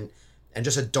 excellent, and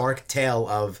just a dark tale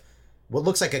of what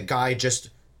looks like a guy just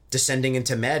descending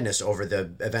into madness over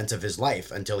the events of his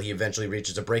life until he eventually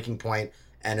reaches a breaking point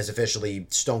and is officially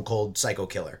stone cold psycho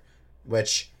killer,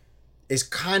 which is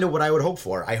kind of what I would hope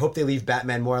for. I hope they leave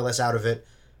Batman more or less out of it.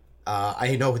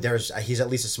 I know he's at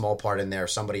least a small part in there.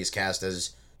 Somebody is cast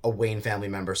as a Wayne family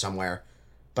member somewhere,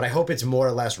 but I hope it's more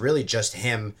or less really just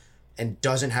him and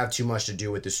doesn't have too much to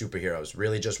do with the superheroes.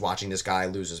 Really just watching this guy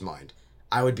lose his mind.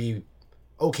 I would be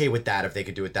okay with that if they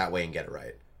could do it that way and get it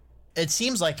right. It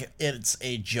seems like it's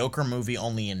a Joker movie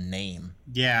only in name.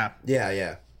 Yeah.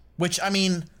 Yeah. Which, I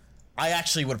mean, I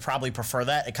actually would probably prefer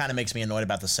that. It kind of makes me annoyed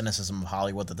about the cynicism of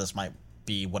Hollywood that this might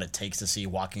be what it takes to see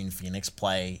Joaquin Phoenix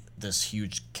play this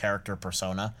huge character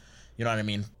persona. You know what I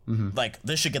mean? Mm-hmm. Like,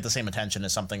 this should get the same attention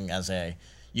as something as a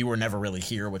You Were Never Really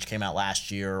Here, which came out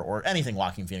last year, or anything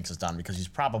Joaquin Phoenix has done, because he's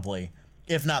probably,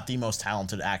 if not the most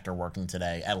talented actor working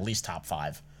today, at least top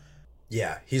 5.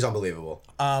 Yeah, he's unbelievable.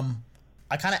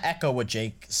 I kind of echo what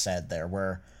Jake said there,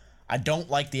 where I don't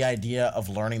like the idea of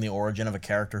learning the origin of a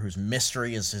character whose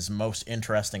mystery is his most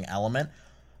interesting element,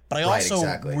 but I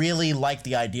also really like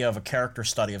the idea of a character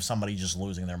study of somebody just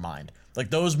losing their mind. Like,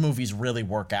 those movies really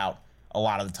work out a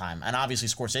lot of the time, and obviously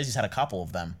Scorsese's had a couple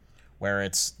of them, where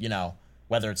it's, you know,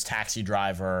 whether it's Taxi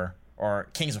Driver or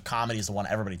Kings of Comedy is the one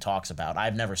everybody talks about.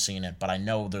 I've never seen it, but I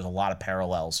know there's a lot of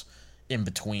parallels in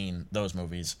between those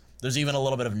movies. There's even a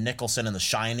little bit of Nicholson in The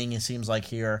Shining, it seems like,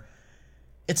 here.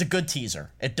 It's a good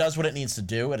teaser. It does what it needs to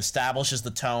do. It establishes the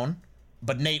tone.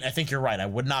 But Nate, I think you're right. I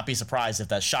would not be surprised if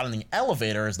that shot in the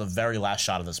elevator is the very last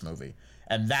shot of this movie.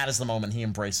 And that is the moment he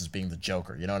embraces being the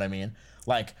Joker. You know what I mean?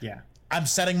 Like, yeah. I'm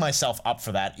setting myself up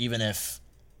for that, even if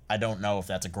I don't know if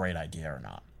that's a great idea or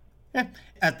not. Yeah.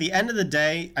 At the end of the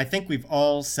day, I think we've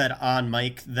all said on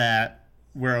mic that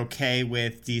we're okay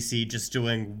with DC just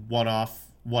doing one-off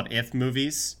what-if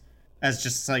movies as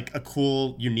just like a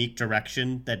cool, unique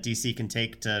direction that DC can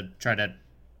take to try to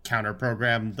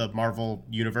counter-program the Marvel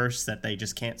universe that they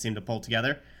just can't seem to pull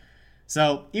together.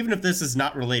 So even if this is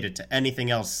not related to anything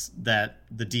else that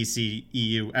the DC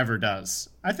EU ever does,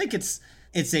 I think it's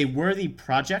a worthy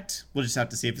project. We'll just have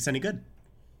to see if it's any good.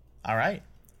 All right.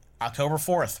 October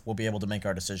 4th, we'll be able to make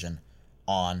our decision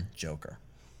on Joker.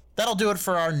 That'll do it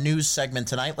for our news segment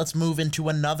tonight. Let's move into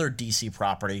another DC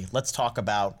property. Let's talk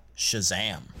about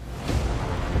Shazam.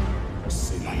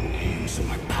 Say my name so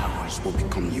my powers will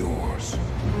become yours.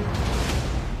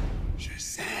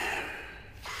 Shazam.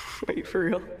 Are you for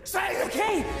real? Say the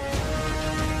key!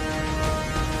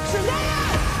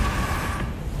 Shazam!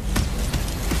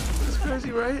 That's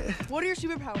crazy, right? What are your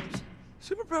superpowers?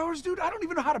 Superpowers, dude? I don't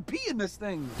even know how to pee in this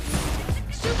thing.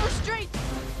 Super strength!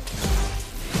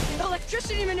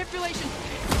 Electricity manipulation!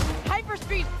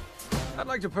 Hyperspeed! I'd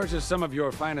like to purchase some of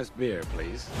your finest beer,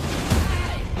 please.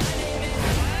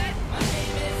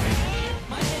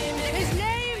 His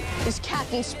name is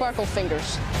Captain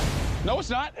Sparklefingers. No, it's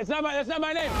not. That's not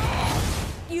my name.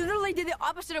 You literally did the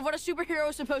opposite of what a superhero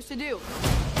is supposed to do.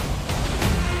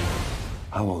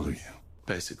 How old are you?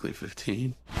 Basically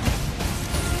 15.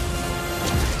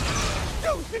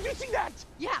 Dude, did you see that?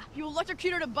 Yeah, you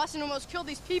electrocuted a bus and almost killed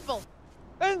these people.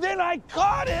 And then I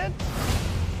caught it!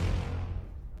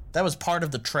 That was part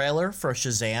of the trailer for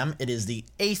Shazam. It is the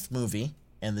 8th movie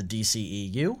in the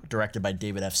DCEU, directed by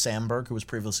David F. Sandberg, who was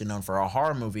previously known for a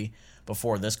horror movie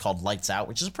before this called Lights Out,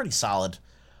 which is a pretty solid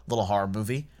little horror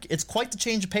movie. It's quite the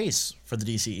change of pace for the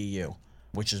DCEU,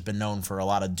 which has been known for a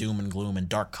lot of doom and gloom and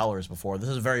dark colors before. This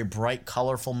is a very bright,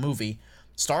 colorful movie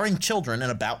starring children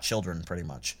and about children, pretty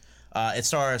much. It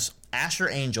stars Asher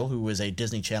Angel, who was a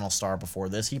Disney Channel star before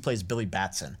this. He plays Billy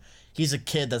Batson. He's a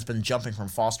kid that's been jumping from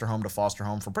foster home to foster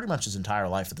home for pretty much his entire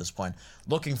life at this point,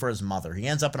 looking for his mother. He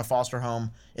ends up in a foster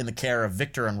home in the care of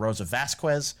Victor and Rosa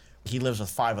Vasquez. He lives with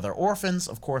 5 other orphans.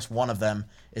 Of course, one of them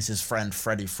is his friend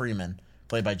Freddie Freeman,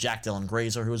 played by Jack Dylan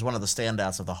Grazer, who is one of the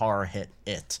standouts of the horror hit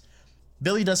It.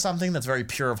 Billy does something that's very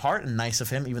pure of heart and nice of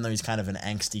him, even though he's kind of an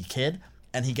angsty kid,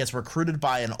 and he gets recruited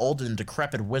by an old and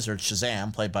decrepit wizard,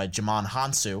 Shazam, played by Djimon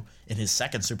Hounsou, in his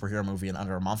second superhero movie in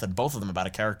under a month, and both of them about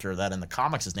a character that in the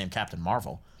comics is named Captain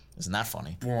Marvel. Isn't that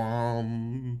funny?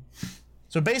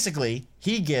 So basically,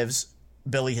 he gives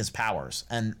Billy his powers.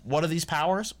 And what are these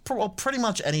powers? Well, pretty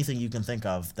much anything you can think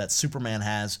of that Superman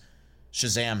has,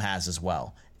 Shazam has as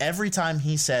well. Every time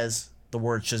he says the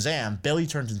word Shazam, Billy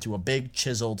turns into a big,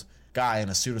 chiseled guy in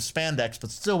a suit of spandex, but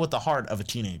still with the heart of a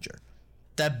teenager.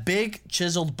 That big,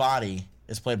 chiseled body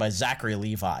is played by Zachary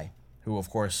Levi, who, of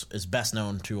course, is best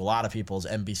known to a lot of people as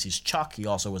NBC's Chuck. He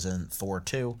also was in Thor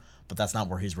 2, but that's not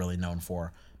where he's really known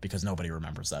for, because nobody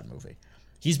remembers that movie.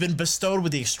 He's been bestowed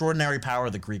with the extraordinary power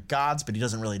of the Greek gods, but he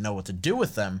doesn't really know what to do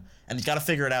with them, and he's got to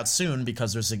figure it out soon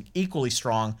because there's an equally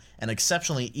strong and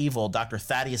exceptionally evil Dr.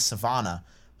 Thaddeus Savannah,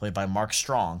 played by Mark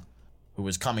Strong, who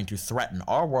is coming to threaten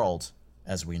our world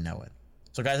as we know it.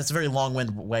 So, guys, that's a very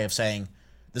long-winded way of saying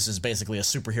this is basically a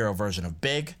superhero version of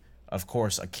Big. Of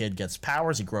course, a kid gets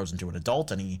powers, he grows into an adult,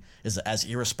 and he is as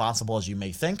irresponsible as you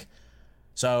may think.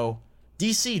 So,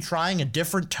 DC trying a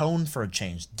different tone for a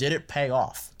change. Did it pay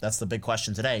off? That's the big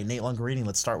question today. Nate Lungarini,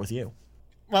 let's start with you.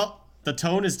 Well, the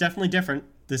tone is definitely different.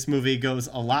 This movie goes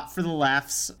a lot for the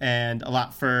laughs and a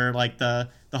lot for like the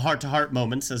heart-to-heart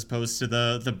moments as opposed to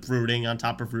the brooding on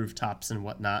top of rooftops and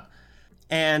whatnot.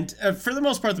 And for the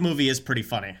most part, the movie is pretty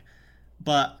funny.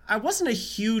 But I wasn't a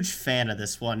huge fan of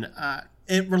this one.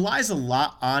 It relies a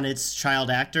lot on its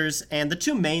child actors, and the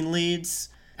 2 main leads,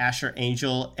 Asher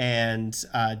Angel and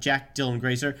Jack Dylan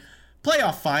Grazer, play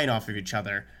off fine off of each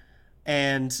other.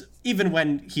 And even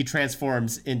when he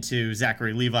transforms into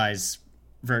Zachary Levi's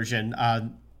version,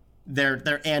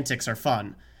 their antics are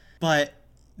fun. But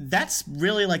that's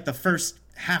really like the first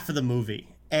half of the movie.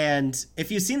 And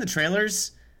if you've seen the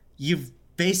trailers, you've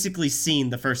basically seen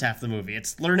the first half of the movie.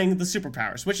 It's learning the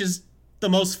superpowers, which is the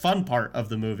most fun part of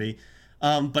the movie.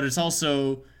 But it's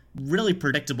also really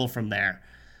predictable from there.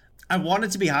 I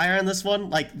wanted to be higher on this one.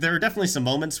 Like, there are definitely some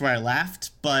moments where I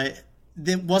laughed, but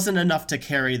it wasn't enough to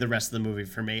carry the rest of the movie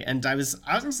for me. And I was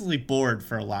honestly bored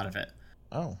for a lot of it.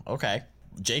 Oh, okay.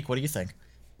 Jake, what do you think?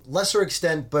 Lesser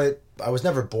extent, but I was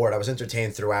never bored. I was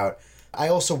entertained throughout. I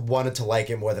also wanted to like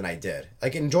it more than I did.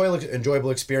 Like,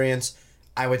 enjoyable experience.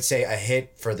 I would say a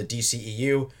hit for the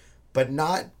DCEU, but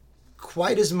not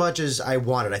quite as much as I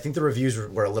wanted. I think the reviews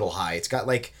were a little high. It's got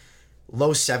like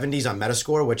low 70s on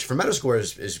Metascore, which for Metascore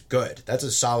is good. That's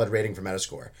a solid rating for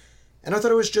Metascore. And I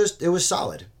thought it was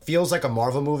solid. Feels like a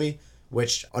Marvel movie,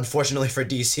 which unfortunately for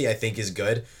DC I think is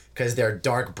good because their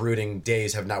dark, brooding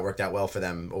days have not worked out well for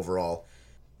them overall.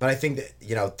 But I think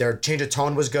that, their change of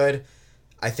tone was good.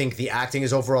 I think the acting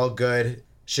is overall good.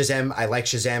 Shazam, I like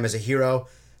Shazam as a hero.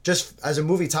 Just as a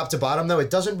movie top to bottom, though, it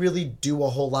doesn't really do a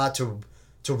whole lot to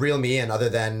reel me in other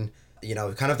than,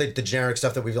 kind of the generic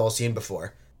stuff that we've all seen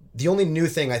before. The only new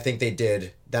thing I think they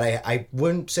did that I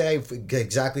wouldn't say I've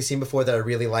exactly seen before that I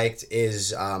really liked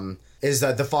is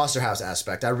the foster house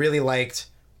aspect. I really liked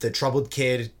the troubled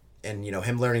kid and,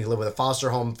 him learning to live with a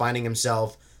foster home, finding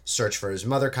himself, search for his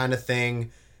mother kind of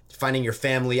thing, finding your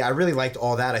family. I really liked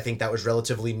all that. I think that was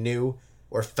relatively new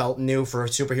or felt new for a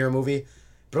superhero movie.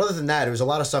 But other than that, it was a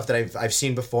lot of stuff that I've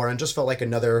seen before and just felt like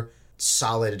another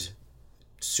solid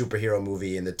superhero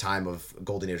movie in the time of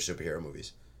golden age superhero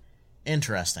movies.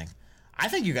 Interesting. I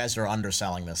think you guys are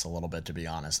underselling this a little bit, to be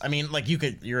honest. I mean, like,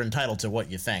 you're entitled to what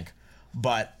you think,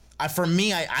 but for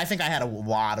me, I think I had a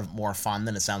lot of more fun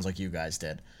than it sounds like you guys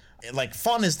did. Like,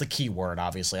 fun is the key word,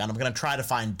 obviously, and I'm going to try to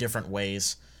find different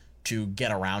ways to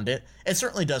get around it. It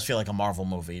certainly does feel like a Marvel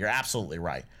movie. You're absolutely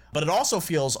right. But it also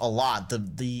feels a lot,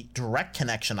 the direct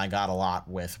connection I got a lot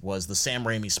with was the Sam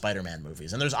Raimi Spider-Man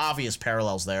movies. And there's obvious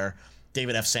parallels there.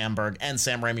 David F. Sandberg and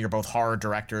Sam Raimi are both horror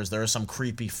directors. There are some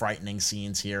creepy, frightening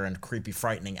scenes here and creepy,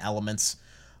 frightening elements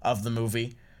of the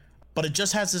movie. But it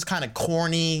just has this kind of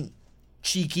corny,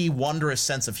 cheeky, wondrous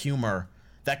sense of humor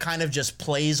that kind of just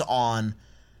plays on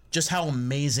just how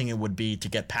amazing it would be to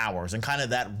get powers and kind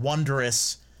of that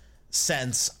wondrous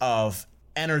sense of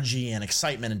energy and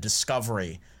excitement and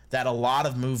discovery that a lot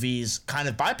of movies kind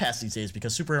of bypass these days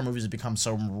because superhero movies have become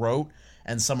so rote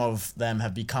and some of them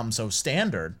have become so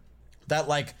standard that,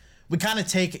 like, we kind of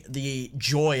take the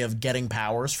joy of getting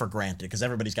powers for granted because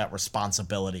everybody's got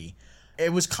responsibility.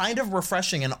 It was kind of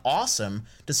refreshing and awesome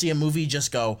to see a movie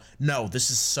just go, no,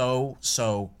 this is so,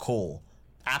 so cool.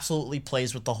 Absolutely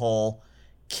plays with the whole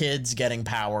kids getting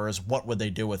powers, what would they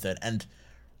do with it, and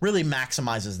really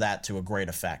maximizes that to a great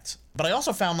effect. But I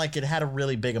also found like it had a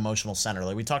really big emotional center.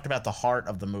 Like we talked about the heart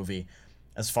of the movie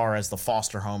as far as the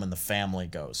foster home and the family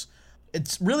goes.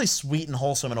 It's really sweet and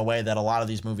wholesome in a way that a lot of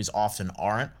these movies often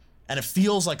aren't, and it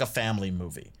feels like a family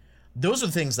movie. Those are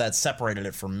the things that separated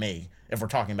it from me, if we're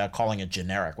talking about calling it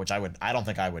generic, which I don't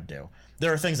think I would do.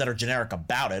 There are things that are generic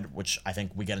about it, which I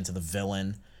think we get into the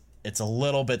villain. It's a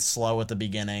little bit slow at the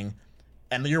beginning.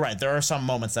 And you're right, there are some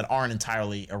moments that aren't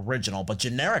entirely original, but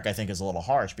generic, I think, is a little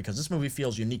harsh because this movie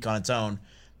feels unique on its own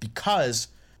because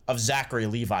of Zachary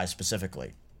Levi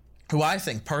specifically, who I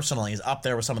think personally is up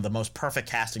there with some of the most perfect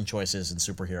casting choices in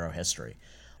superhero history.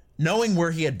 Knowing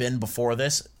where he had been before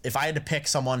this, if I had to pick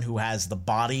someone who has the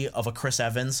body of a Chris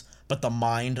Evans, but the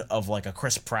mind of like a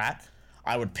Chris Pratt,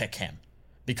 I would pick him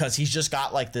because he's just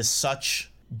got like this such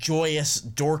joyous,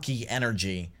 dorky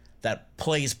energy that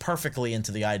plays perfectly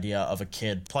into the idea of a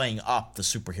kid playing up the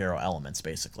superhero elements,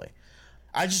 basically.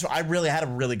 I really had a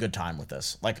really good time with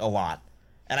this, like a lot.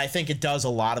 And I think it does a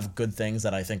lot of good things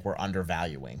that I think we're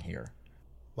undervaluing here.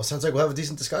 Well, sounds like we'll have a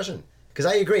decent discussion. Because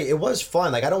I agree, it was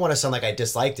fun. Like, I don't want to sound like I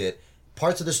disliked it.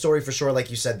 Parts of the story, for sure, like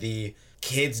you said, the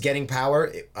kids getting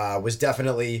power was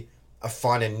definitely a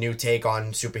fun and new take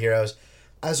on superheroes.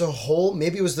 As a whole,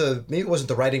 maybe it wasn't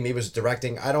the writing, maybe it was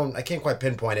directing. I can't quite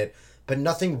pinpoint it. But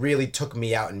nothing really took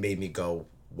me out and made me go,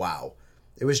 wow.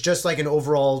 It was just like an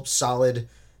overall solid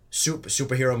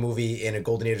superhero movie in a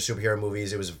golden age of superhero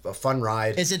movies. It was a fun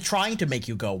ride. Is it trying to make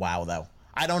you go, wow, though?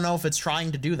 I don't know if it's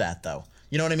trying to do that, though.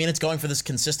 You know what I mean? It's going for this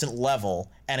consistent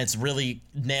level, and it's really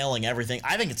nailing everything.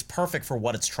 I think it's perfect for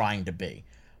what it's trying to be,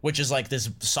 which is like this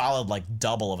solid, like,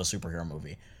 double of a superhero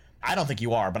movie. I don't think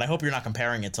you are, but I hope you're not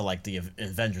comparing it to like the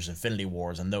Avengers Infinity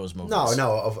Wars and those movies.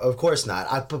 No, of course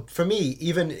not. But for me,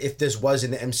 even if this was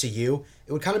in the MCU,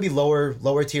 it would kind of be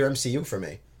lower tier MCU for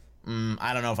me.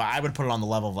 I don't know if I would put it on the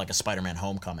level of like a Spider-Man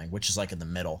Homecoming, which is like in the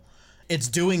middle. It's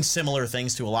doing similar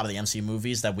things to a lot of the MCU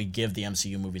movies that we give the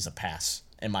MCU movies a pass,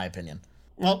 in my opinion.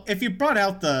 Well, if you brought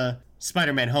out the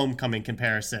Spider-Man Homecoming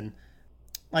comparison,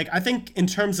 like, I think in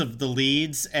terms of the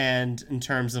leads and in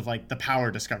terms of, like, the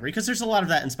power discovery, because there's a lot of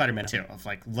that in Spider-Man 2, of,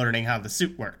 like, learning how the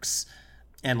suit works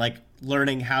and, like,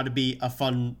 learning how to be a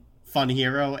fun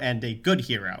hero and a good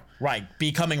hero. Right,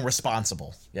 becoming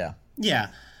responsible, yeah. Yeah.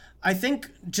 I think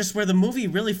just where the movie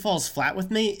really falls flat with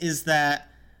me is that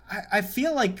I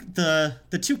feel like the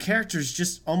two characters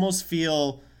just almost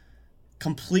feel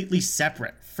completely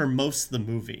separate for most of the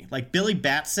movie. Like, Billy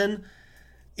Batson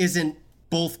isn't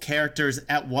both characters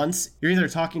at once. You're either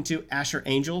talking to Asher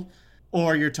Angel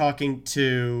or you're talking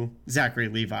to Zachary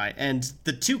Levi. And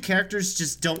the two characters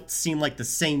just don't seem like the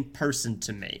same person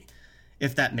to me,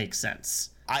 if that makes sense.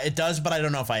 It does, but I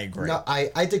don't know if I agree. No,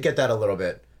 I did get that a little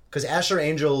bit. Because Asher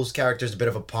Angel's character is a bit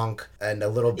of a punk and a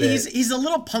little bit... He's a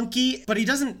little punky, but he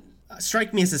doesn't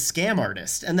strike me as a scam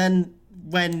artist. And then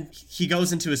when he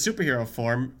goes into a superhero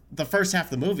form, the first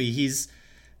half of the movie, he's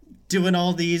doing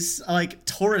all these like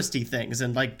touristy things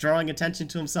and like drawing attention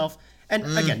to himself. And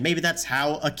again, maybe that's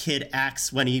how a kid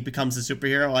acts when he becomes a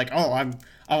superhero. Like, oh,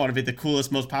 I want to be the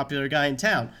coolest, most popular guy in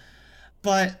town.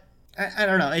 But I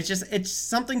don't know. It's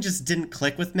something just didn't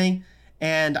click with me.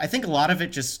 And I think a lot of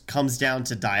it just comes down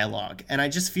to dialogue. And I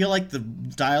just feel like the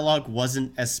dialogue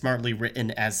wasn't as smartly written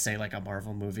as, say, like a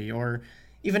Marvel movie or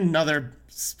even another,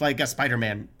 like a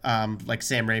Spider-Man, like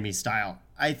Sam Raimi style.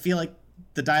 I feel like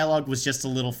the dialogue was just a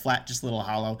little flat, just a little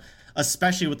hollow,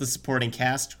 especially with the supporting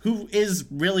cast, who is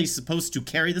really supposed to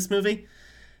carry this movie.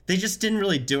 They just didn't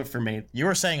really do it for me. You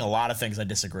were saying a lot of things I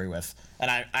disagree with,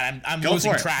 and I'm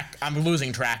losing track. I'm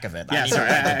losing track of it. Yeah, sorry,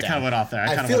 I kind of went off there.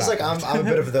 It feels like I'm a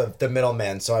bit of the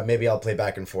middleman, so maybe I'll play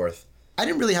back and forth. I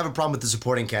didn't really have a problem with the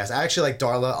supporting cast. I actually like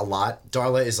Darla a lot.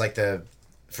 Darla is like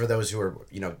for those who are,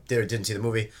 didn't see the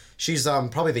movie, she's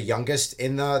probably the youngest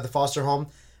in the foster home.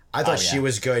 I thought she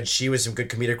was good. She was some good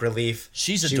comedic relief.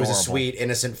 She's She adorable. was a sweet,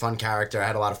 innocent, fun character. I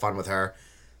had a lot of fun with her.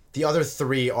 The other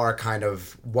three are kind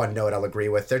of one note I'll agree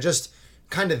with. They're just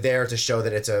kind of there to show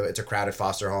that it's a crowded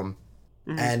foster home.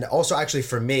 Mm-hmm. And also, actually,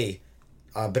 for me,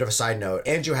 a bit of a side note,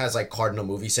 Andrew has like cardinal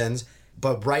movie sins,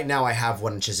 but right now I have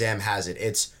one, Shazam has it.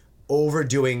 It's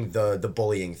overdoing the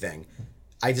bullying thing.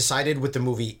 I decided with the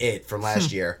movie It from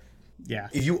last year,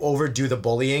 if you overdo the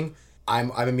bullying,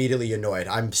 I'm immediately annoyed.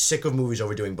 I'm sick of movies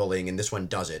overdoing bullying, and this one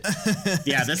does it.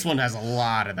 Yeah, this one has a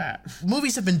lot of that.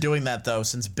 Movies have been doing that, though,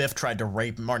 since Biff tried to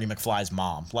rape Marty McFly's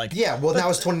mom. Like, yeah, well, now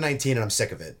it's 2019, and I'm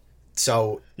sick of it.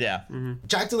 So, yeah.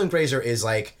 Jack Dylan Grazer is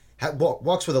like,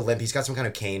 walks with a limp. He's got some kind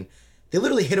of cane. They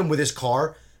literally hit him with his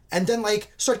car, and then,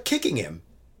 like, start kicking him.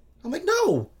 I'm like,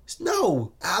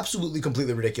 no, absolutely,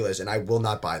 completely ridiculous, and I will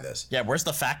not buy this. Yeah, where's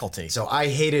the faculty? So I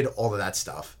hated all of that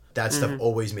stuff. That stuff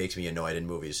always makes me annoyed in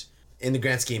movies. In the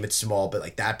grand scheme, it's small, but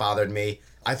like that bothered me.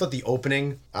 I thought the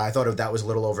opening, that was a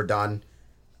little overdone.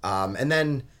 And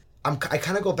then I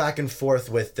kind of go back and forth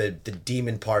with the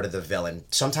demon part of the villain.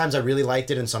 Sometimes I really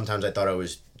liked it, and sometimes I thought it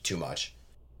was too much.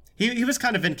 He was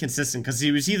kind of inconsistent because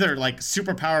he was either like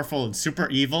super powerful and super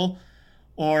evil,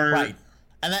 or right.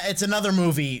 And it's another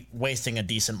movie wasting a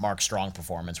decent Mark Strong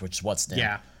performance, which is what's new.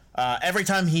 Yeah. Every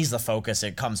time he's the focus,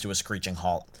 it comes to a screeching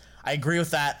halt. I agree with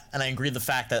that, and I agree with the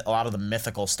fact that a lot of the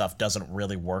mythical stuff doesn't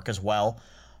really work as well.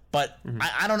 But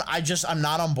I'm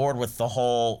not on board with the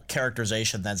whole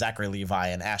characterization that Zachary Levi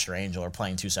and Asher Angel are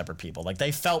playing two separate people. Like,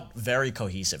 they felt very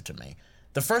cohesive to me.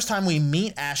 The first time we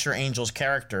meet Asher Angel's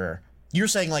character, you're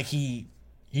saying like he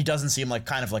doesn't seem like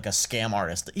kind of like a scam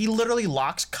artist. He literally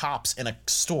locks cops in a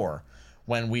store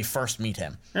when we first meet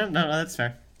him. No, that's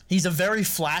fair. He's a very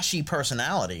flashy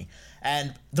personality,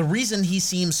 and the reason he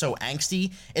seems so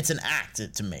angsty, it's an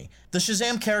act to me. The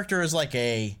Shazam character is like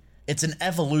it's an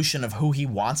evolution of who he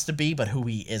wants to be, but who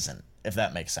he isn't, if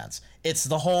that makes sense. It's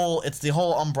the whole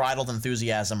unbridled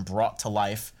enthusiasm brought to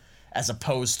life, as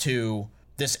opposed to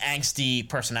this angsty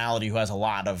personality who has a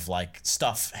lot of like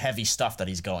heavy stuff that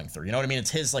he's going through. You know what I mean?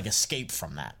 It's his like escape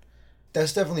from that.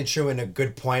 That's definitely true and a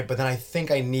good point, but then I think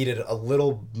I needed a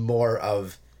little more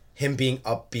of him being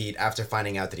upbeat after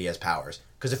finding out that he has powers.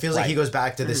 Because it feels like he goes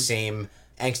back to the same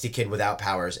angsty kid without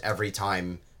powers every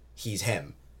time he's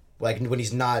him. Like, when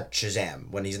he's not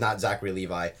Shazam, when he's not Zachary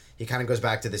Levi, he kind of goes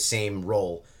back to the same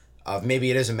role of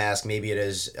maybe it is a mask, maybe it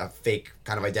is a fake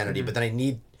kind of identity, but then I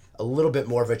need a little bit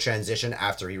more of a transition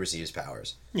after he receives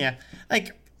powers. Yeah.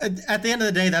 Like, at the end of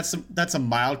the day, that's a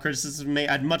mild criticism of me.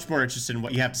 I'm much more interested in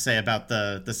what you have to say about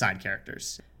the side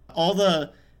characters. All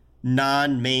the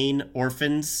non-main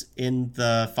orphans in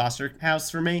the foster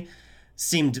house for me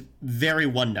seemed very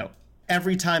one note.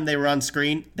 Every time they were on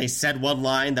screen, they said one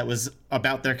line that was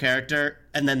about their character,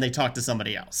 and then they talked to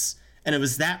somebody else. And it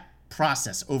was that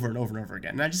process over and over and over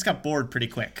again. And I just got bored pretty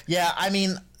quick. Yeah, I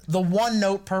mean, the one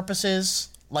note purposes,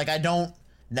 like, I don't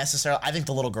necessarily... I think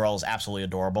the little girl is absolutely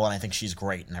adorable, and I think she's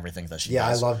great in everything that she does. Yeah,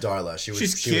 I love Darla.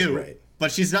 She's cute, was great.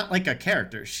 But she's not like a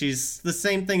character. She's the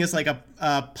same thing as like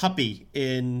a puppy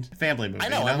in Family Movie. I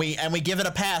know, you know? and we give it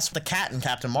a pass. The cat in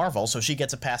Captain Marvel, so she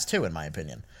gets a pass too, in my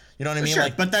opinion. You know what I mean? Sure,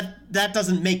 like, but that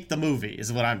doesn't make the movie,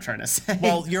 is what I'm trying to say.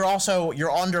 Well, you're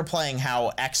underplaying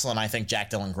how excellent I think Jack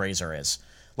Dylan Grazer is.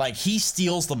 Like, he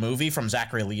steals the movie from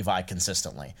Zachary Levi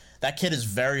consistently. That kid is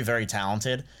very, very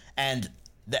talented, and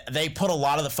they put a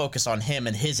lot of the focus on him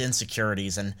and his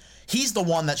insecurities, and he's the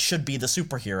one that should be the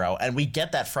superhero, and we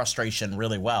get that frustration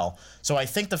really well. So I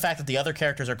think the fact that the other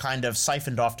characters are kind of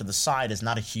siphoned off to the side is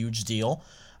not a huge deal.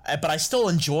 But I still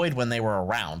enjoyed when they were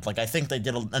around. Like, I think they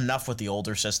did enough with the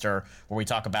older sister where we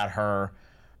talk about her,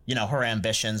 you know, her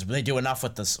ambitions. They do enough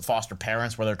with the foster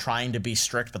parents where they're trying to be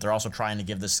strict, but they're also trying to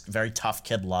give this very tough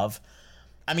kid love.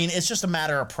 I mean, it's just a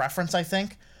matter of preference, I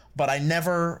think. But I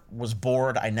never was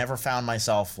bored. I never found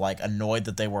myself, like, annoyed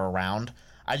that they were around.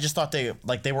 I just thought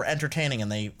they were entertaining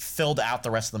and they filled out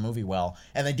the rest of the movie well.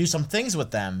 And they do some things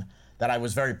with them that I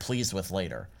was very pleased with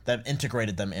later, that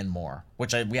integrated them in more,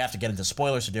 which we have to get into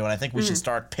spoilers to do, and I think we should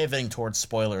start pivoting towards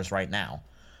spoilers right now.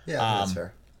 Yeah, that's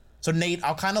fair. So, Nate,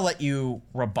 I'll kind of let you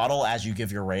rebuttal as you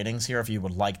give your ratings here if you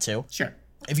would like to. Sure.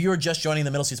 If you are just joining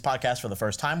the Middle Seats podcast for the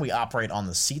first time, we operate on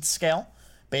the seats scale.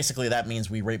 Basically, that means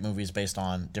we rate movies based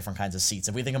on different kinds of seats.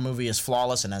 If we think a movie is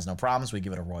flawless and has no problems, we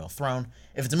give it a royal throne.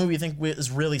 If it's a movie we think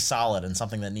is really solid and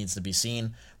something that needs to be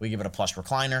seen, we give it a plush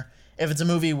recliner. If it's a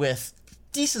movie with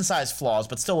decent-sized flaws,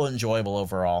 but still enjoyable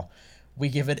overall, we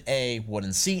give it a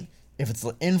wooden seat. If it's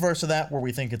the inverse of that, where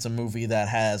we think it's a movie that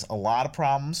has a lot of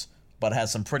problems, but has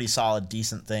some pretty solid,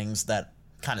 decent things that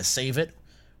kind of save it,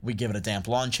 we give it a damp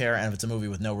lawn chair, and if it's a movie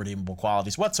with no redeemable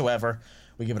qualities whatsoever,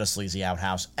 we give it a sleazy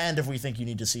outhouse. And if we think you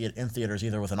need to see it in theaters,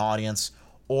 either with an audience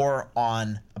or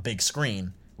on a big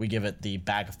screen, we give it the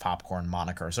bag of popcorn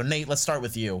moniker. So Nate, let's start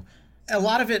with you. A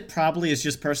lot of it probably is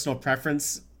just personal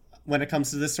preference when it comes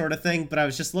to this sort of thing, but I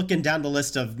was just looking down the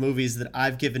list of movies that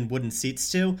I've given wooden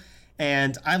seats to,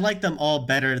 and I like them all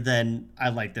better than I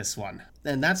like this one.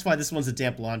 And that's why this one's a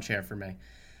damp lawn chair for me.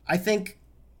 I think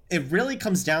it really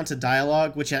comes down to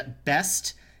dialogue, which at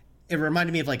best, it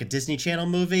reminded me of like a Disney Channel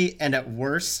movie, and at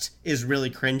worst is really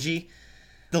cringy.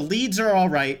 The leads are all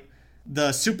right. The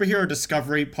superhero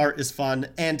discovery part is fun,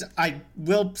 and I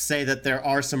will say that there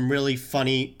are some really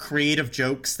funny, creative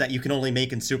jokes that you can only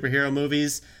make in superhero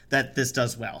movies that this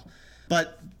does well.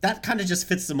 But that kind of just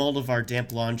fits the mold of our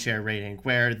damp lawn chair rating,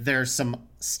 where there's some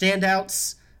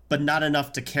standouts, but not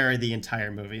enough to carry the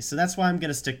entire movie. So that's why I'm going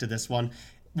to stick to this one.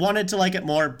 Wanted to like it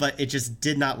more, but it just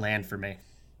did not land for me.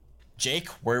 Jake,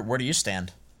 where do you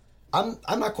stand? I'm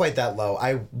not quite that low.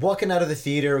 Walking out of the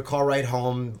theater, car ride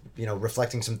home,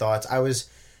 reflecting some thoughts. I was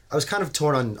kind of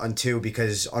torn on two,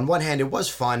 because on one hand it was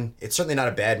fun. It's certainly not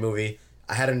a bad movie.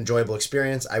 I had an enjoyable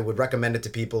experience. I would recommend it to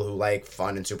people who like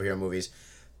fun and superhero movies.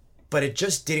 But it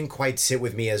just didn't quite sit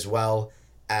with me as well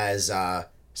as a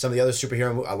lot of other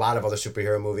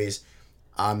superhero movies.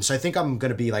 So I think I'm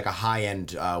going to be like a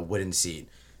high-end wooden seat.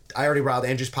 I already riled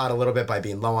Andrew's pot a little bit by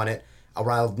being low on it. I'll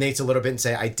rile Nate's a little bit and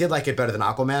say I did like it better than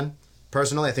Aquaman.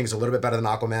 Personally, I think it's a little bit better than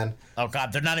Aquaman. Oh,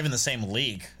 God, they're not even the same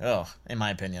league. Oh, in my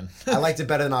opinion. I liked it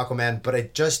better than Aquaman, but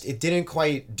it didn't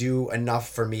quite do enough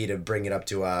for me to bring it up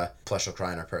to a Plush or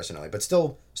Kreiner, personally. But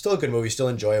still a good movie, still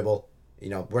enjoyable.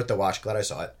 Worth the watch. Glad I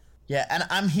saw it. Yeah, and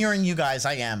I'm hearing you guys.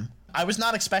 I was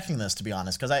not expecting this, to be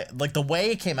honest, because the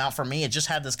way it came out for me, it just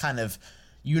had this kind of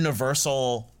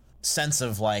universal sense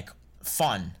of like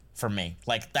fun for me.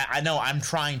 Like that, I know I'm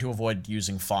trying to avoid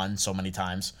using fun so many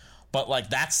times, but like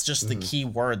that's just the key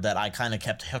word that I kind of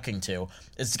kept hooking to.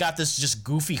 It's got this just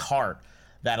goofy heart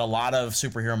that a lot of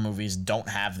superhero movies don't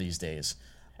have these days.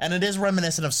 And it is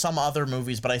reminiscent of some other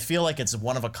movies, but I feel like it's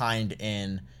one of a kind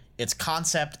in its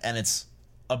concept and its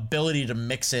ability to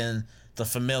mix in the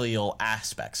familial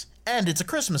aspects. And it's a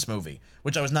Christmas movie,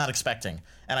 which I was not expecting.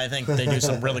 And I think they do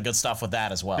some really good stuff with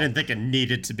that as well. I didn't think it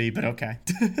needed to be, but okay.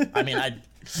 I mean,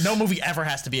 no movie ever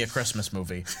has to be a Christmas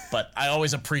movie, but I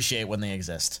always appreciate when they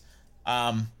exist.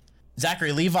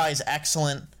 Zachary Levi's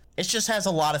excellent. It just has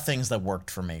a lot of things that worked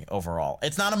for me overall.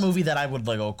 It's not a movie that I would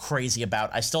like go crazy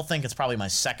about. I still think it's probably my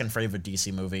second favorite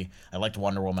DC movie. I liked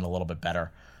Wonder Woman a little bit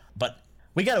better. But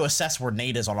we got to assess where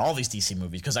Nate is on all these DC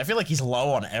movies, because I feel like he's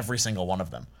low on every single one of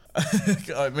them.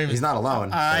 He's not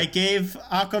alone. I gave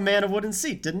Aquaman a wooden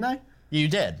seat, didn't I? You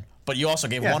did, but you also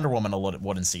gave Wonder Woman a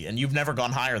wooden seat, and you've never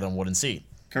gone higher than wooden seat.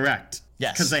 Correct.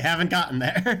 Yes. Because they haven't gotten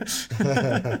there.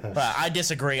 But I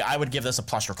disagree. I would give this a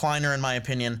plush recliner, in my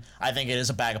opinion. I think it is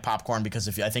a bag of popcorn, because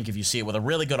if you see it with a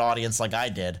really good audience like I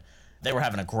did, they were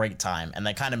having a great time, and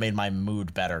they kind of made my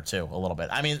mood better, too, a little bit.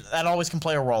 I mean, that always can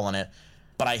play a role in it,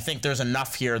 but I think there's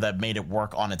enough here that made it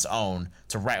work on its own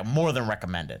to more than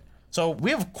recommend it. So we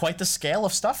have quite the scale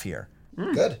of stuff here.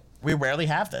 Good. We rarely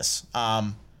have this.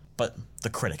 But the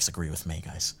critics agree with me,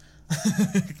 guys.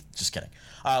 Just kidding.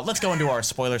 Let's go into our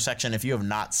spoiler section. If you have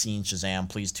not seen Shazam,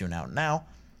 please tune out now.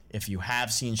 If you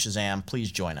have seen Shazam,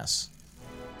 please join us.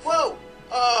 Whoa!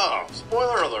 Oh,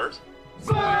 spoiler alert.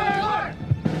 Spoiler alert!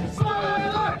 Spoiler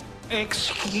alert!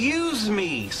 Excuse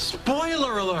me,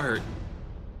 spoiler alert!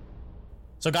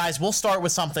 So guys, we'll start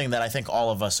with something that I think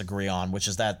all of us agree on, which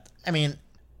is that, I mean,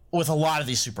 with a lot of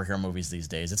these superhero movies these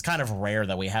days, it's kind of rare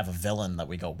that we have a villain that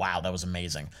we go, wow, that was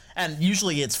amazing. And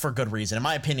usually it's for good reason. In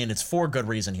my opinion, it's for good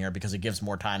reason here, because it gives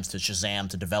more times to Shazam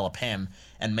to develop him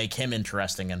and make him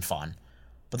interesting and fun.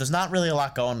 But there's not really a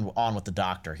lot going on with the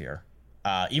Doctor here.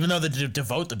 Even though they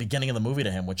devote the beginning of the movie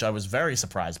to him, which I was very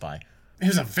surprised by. It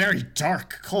was a very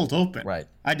dark, cold open. Right.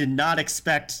 I did not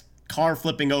expect car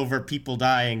flipping over, people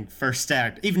dying, first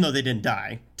act, even though they didn't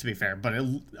die, to be fair, but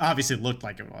it obviously looked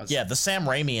like it was. Yeah, the Sam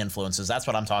Raimi influences, that's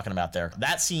what I'm talking about there.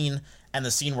 That scene and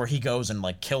the scene where he goes and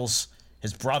like kills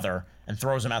his brother and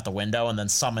throws him out the window and then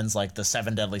summons like the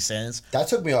 7 deadly sins. That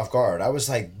took me off guard. I was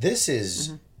like, this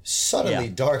is suddenly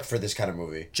dark for this kind of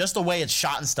movie. Just the way it's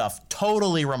shot and stuff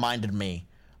totally reminded me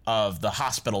of the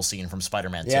hospital scene from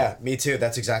Spider-Man 2. Yeah, me too.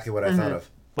 That's exactly what I thought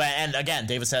of. And again,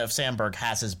 David Sandberg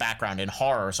has his background in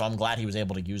horror, so I'm glad he was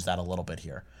able to use that a little bit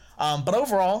here. But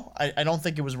overall, I don't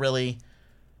think it was really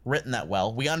written that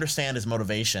well. We understand his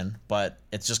motivation, but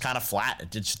it's just kind of flat. It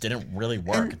just didn't really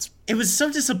work. It was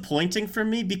so disappointing for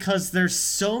me because there's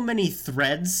so many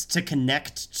threads to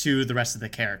connect to the rest of the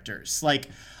characters. Like,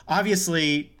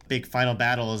 obviously, big final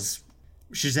battle is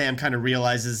Shazam kind of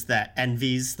realizes that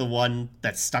Envy's the one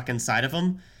that's stuck inside of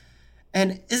him.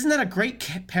 And isn't that a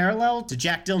great parallel to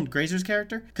Jack Dylan Grazer's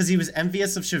character? Because he was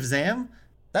envious of Shazam?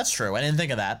 That's true. I didn't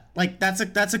think of that. Like, that's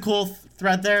a cool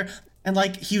thread there. And,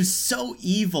 like, he was so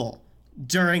evil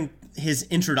during his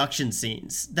introduction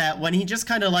scenes that when he just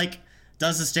kind of, like,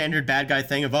 does the standard bad guy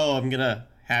thing of, oh, I'm going to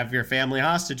have your family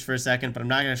hostage for a second, but I'm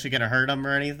not actually going to hurt them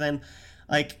or anything.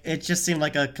 Like, it just seemed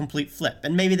like a complete flip.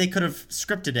 And maybe they could have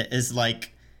scripted it as,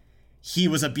 like, he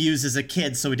was abused as a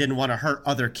kid, so he didn't want to hurt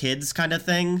other kids kind of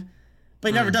thing. But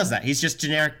he never does that. He's just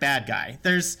generic bad guy.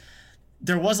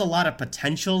 There was a lot of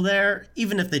potential there,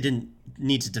 even if they didn't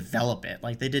need to develop it.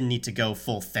 Like, they didn't need to go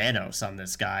full Thanos on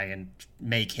this guy and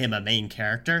make him a main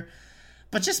character.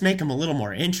 But just make him a little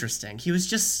more interesting. He was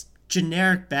just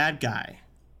generic bad guy.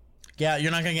 Yeah,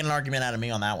 you're not going to get an argument out of me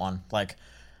on that one. Like,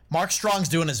 Mark Strong's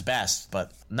doing his best,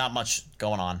 but not much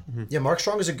going on. Mm-hmm. Yeah, Mark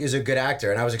Strong is a good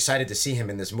actor, and I was excited to see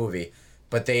him in this movie.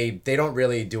 But they don't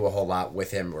really do a whole lot with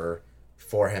him or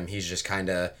for him. He's just kind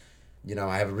of,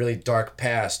 I have a really dark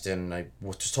past, and I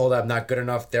was just told I'm not good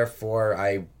enough, therefore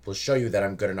I will show you that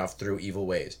I'm good enough through evil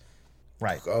ways.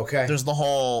 Right. Okay. There's the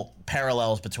whole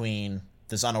parallels between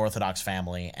this unorthodox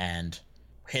family and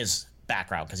his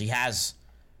background, because he has,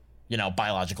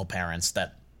 biological parents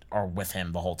that are with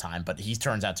him the whole time, but he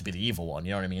turns out to be the evil one,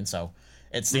 you know what I mean? So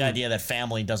it's the idea that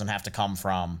family doesn't have to come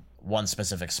from one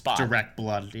specific spot. Direct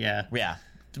blood, yeah. Yeah.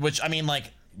 Which, I mean,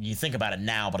 like, you think about it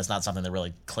now, but it's not something that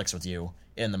really clicks with you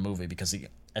in the movie because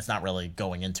it's not really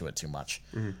going into it too much.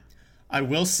 Mm-hmm. I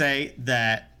will say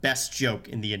that best joke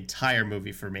in the entire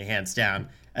movie for me, hands down,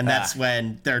 and that's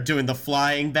when they're doing the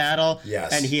flying battle.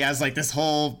 Yes. And he has like this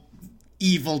whole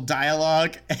evil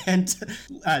dialogue, and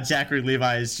Zachary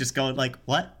Levi is just going like,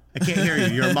 "What? I can't hear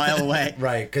you. You're a mile away."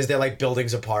 Right, because they're like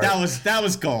buildings apart. That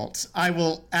was gold. I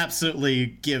will absolutely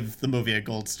give the movie a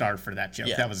gold star for that joke.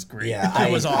 Yeah. That was great. Yeah, that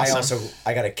was awesome.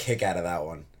 I got a kick out of that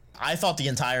one. I thought the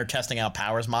entire testing out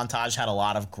powers montage had a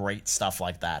lot of great stuff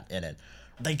like that in it.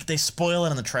 They spoil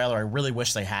it in the trailer. I really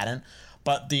wish they hadn't.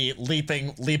 But the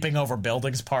leaping over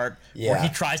buildings part, where he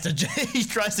tries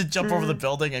to jump over the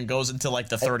building and goes into like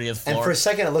the 30th floor. And for a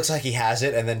second, it looks like he has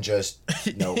it, and then just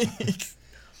nope.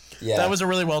 Yeah, that was a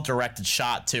really well directed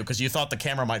shot too, because you thought the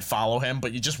camera might follow him,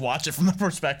 but you just watch it from the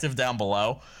perspective down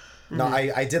below. No,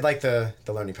 I did like the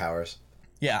learning powers.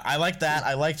 Yeah, I liked that.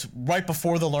 I liked right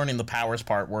before the learning the powers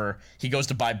part where he goes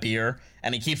to buy beer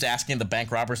and he keeps asking the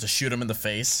bank robbers to shoot him in the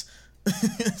face.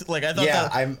 Like, I thought.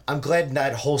 Yeah, I'm glad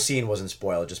that whole scene wasn't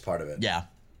spoiled, just part of it. Yeah.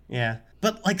 Yeah.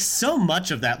 But like so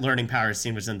much of that learning powers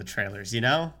scene was in the trailers,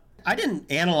 I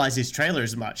didn't analyze these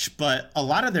trailers much, but a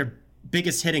lot of their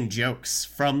biggest hitting jokes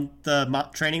from the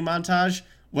training montage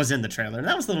was in the trailer, and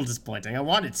that was a little disappointing. I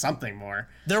wanted something more.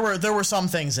 There were some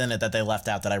things in it that they left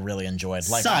out that I really enjoyed.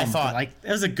 Like, I thought, like,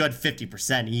 it was a good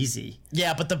 50% easy.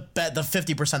 Yeah, but the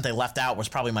 50% they left out was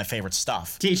probably my favorite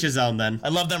stuff. Teach his own, then. I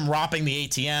love them robbing the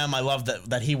ATM. I love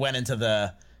that he went into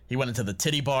the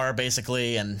titty bar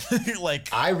basically, and like,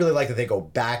 I really like that they go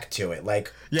back to it.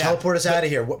 Like, teleport us out of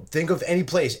here. Think of any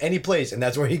place, and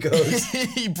that's where he goes.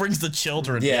 He brings the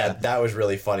children. Yeah, that was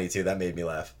really funny too. That made me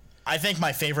laugh. I think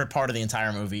my favorite part of the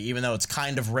entire movie, even though it's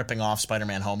kind of ripping off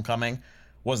Spider-Man Homecoming,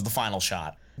 was the final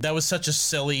shot. That was such a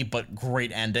silly but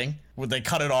great ending. Where they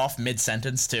cut it off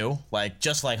mid-sentence too,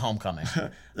 just like Homecoming.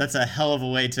 That's a hell of a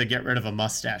way to get rid of a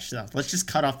mustache, though. Let's just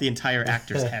cut off the entire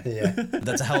actor's head. Yeah.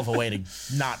 That's a hell of a way to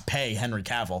not pay Henry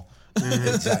Cavill.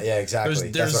 Yeah, exactly.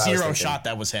 There's zero shot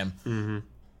that was him.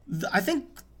 Mm-hmm. I think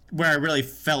where I really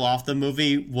fell off the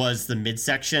movie was the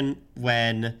midsection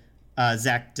when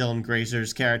Zach Dylan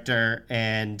Grazer's character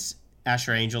and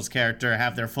Asher Angel's character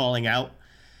have their falling out.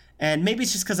 And maybe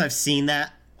it's just because I've seen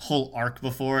that whole arc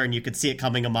before and you could see it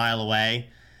coming a mile away.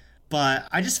 But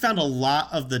I just found a lot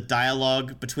of the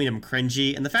dialogue between them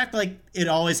cringy. And the fact like it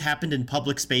always happened in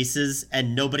public spaces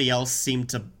and nobody else seemed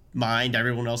to mind,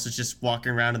 everyone else was just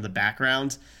walking around in the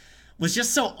background, was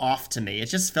just so off to me. It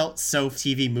just felt so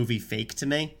TV movie fake to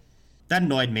me. That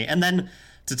annoyed me. And then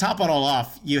to top it all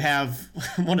off, you have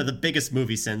one of the biggest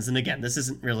movie sins, and again, this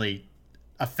isn't really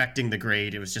affecting the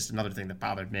grade, it was just another thing that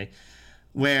bothered me,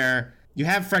 where you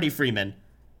have Freddie Freeman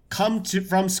come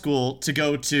from school to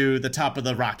go to the top of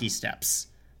the Rocky Steps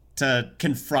to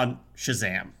confront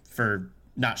Shazam for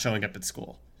not showing up at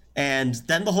school. And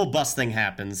then the whole bus thing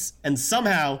happens, and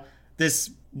somehow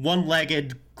this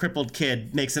one-legged, crippled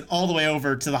kid makes it all the way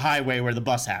over to the highway where the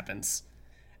bus happens.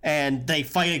 And they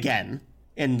fight again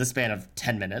in the span of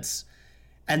 10 minutes.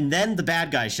 And then the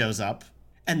bad guy shows up,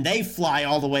 and they fly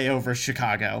all the way over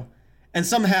Chicago. And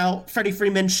somehow Freddie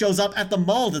Freeman shows up at the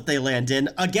mall that they land in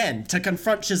again to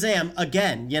confront Shazam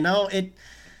again.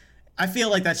 I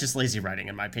feel like that's just lazy writing,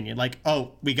 in my opinion. Like,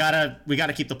 oh, we gotta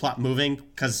keep the plot moving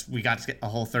because we got to get a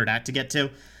whole third act to get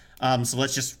to. So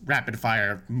let's just rapid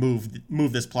fire move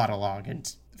this plot along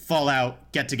and fall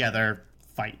out, get together,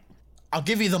 fight. I'll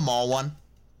give you the mall one.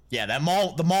 Yeah, the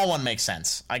mall one makes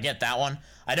sense. I get that one.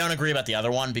 I don't agree about the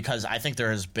other one because I think there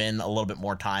has been a little bit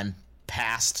more time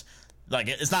passed. Like,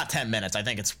 it's not 10 minutes. I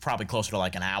think it's probably closer to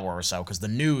like an hour or so because the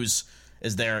news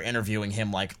is there interviewing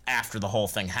him like after the whole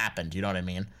thing happened. You know what I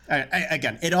mean?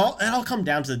 Again, it all come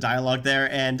down to the dialogue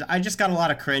there, and I just got a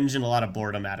lot of cringe and a lot of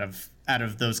boredom out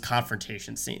of those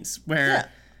confrontation scenes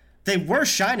where they were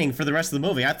shining for the rest of the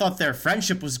movie. I thought their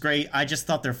friendship was great. I just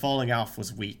thought their falling off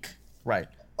was weak. Right.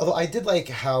 Although I did like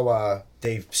how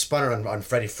they spun it on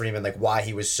Freddie Freeman, like why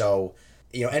he was so,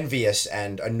 envious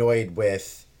and annoyed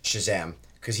with Shazam.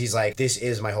 Because he's like, this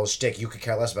is my whole shtick. You could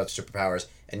care less about superpowers,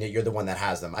 and yet you're the one that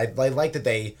has them. I like that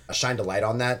they shined a light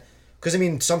on that. Because,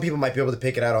 some people might be able to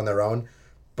pick it out on their own.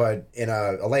 But in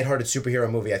a lighthearted superhero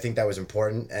movie, I think that was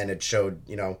important. And it showed,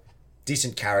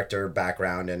 decent character,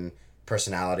 background, and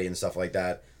personality and stuff like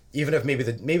that. Even if maybe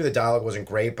the dialogue wasn't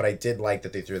great, but I did like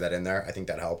that they threw that in there. I think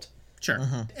that helped. Sure.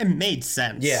 It made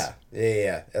sense. Yeah.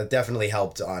 It definitely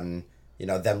helped on...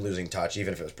 them losing touch,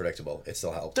 even if it was predictable, it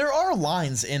still helped. There are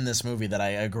lines in this movie that I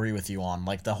agree with you on,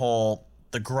 like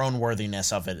the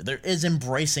grown-worthiness of it. There is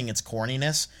embracing its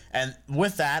corniness, and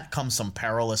with that comes some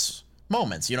perilous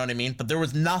moments, you know what I mean? But there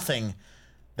was nothing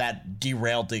that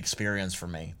derailed the experience for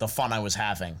me, the fun I was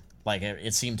having, like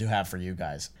it seemed to have for you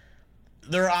guys.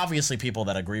 There are obviously people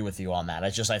that agree with you on that.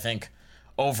 It's just, I think,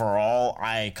 overall,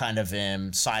 I kind of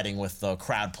am siding with the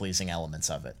crowd-pleasing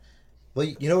elements of it. Well,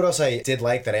 you know what else I did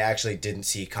like that I actually didn't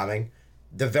see coming?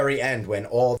 The very end, when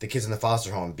all the kids in the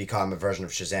foster home become a version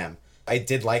of Shazam. I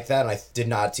did like that, and I did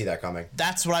not see that coming.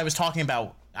 That's what I was talking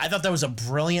about. I thought that was a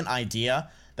brilliant idea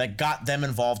that got them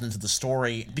involved into the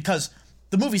story, because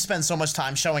the movie spends so much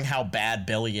time showing how bad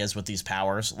Billy is with these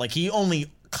powers. Like, he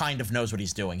only kind of knows what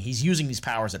he's doing. He's using these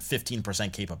powers at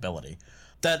 15% capability.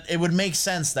 That it would make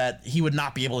sense that he would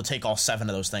not be able to take all 7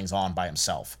 of those things on by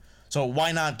himself. So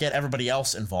why not get everybody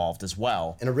else involved as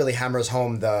well? And it really hammers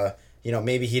home the,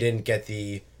 maybe he didn't get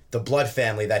the blood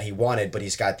family that he wanted, but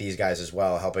he's got these guys as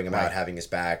well, helping him out, having his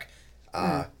back.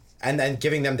 And then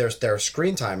giving them their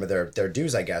screen time or their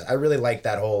dues, I guess. I really like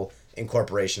that whole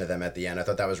incorporation of them at the end. I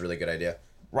thought that was a really good idea.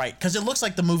 Right, because it looks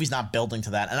like the movie's not building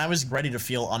to that, and I was ready to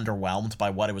feel underwhelmed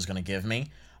by what it was going to give me.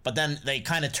 But then they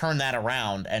kind of turn that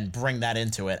around and bring that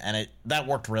into it, and that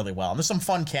worked really well. And there's some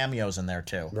fun cameos in there,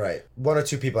 too. Right. 1 or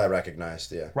 2 people I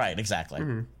recognized, yeah. Right, exactly.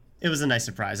 Mm-hmm. It was a nice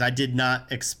surprise. I did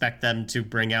not expect them to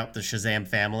bring out the Shazam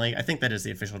family. I think that is the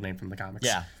official name from the comics.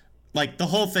 Yeah. Like, the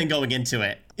whole thing going into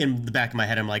it, in the back of my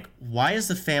head, I'm like, why is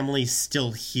the family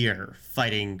still here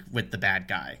fighting with the bad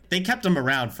guy? They kept them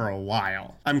around for a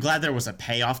while. I'm glad there was a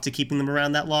payoff to keeping them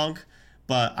around that long.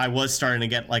 But I was starting to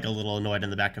get like a little annoyed in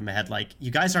the back of my head. Like,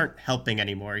 you guys aren't helping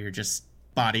anymore. You're just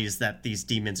bodies that these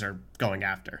demons are going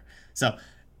after. So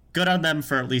good on them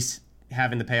for at least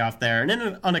having the payoff there. And then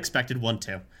an unexpected one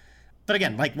too. But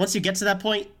again, like once you get to that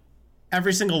point,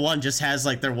 every single one just has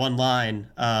like their one line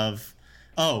of,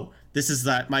 oh, this is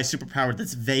my superpower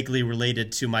that's vaguely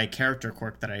related to my character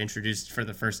quirk that I introduced for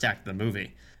the first act of the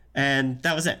movie. And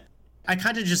that was it. I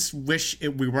kind of just wish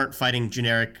we weren't fighting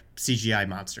generic CGI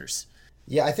monsters.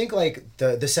 Yeah, I think, like,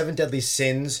 the 7 Deadly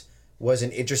Sins was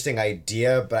an interesting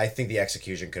idea, but I think the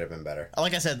execution could have been better.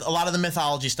 Like I said, a lot of the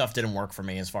mythology stuff didn't work for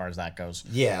me as far as that goes.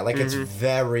 Yeah, like, it's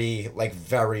very,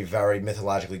 very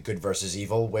mythologically good versus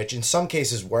evil, which in some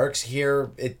cases works.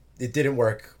 Here, it didn't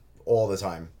work all the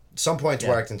time. Some points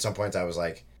worked, and some points I was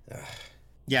like, ugh.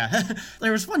 Yeah,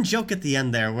 there was one joke at the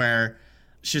end there where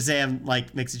Shazam,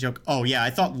 like, makes a joke, oh, yeah,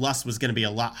 I thought Lust was going to be a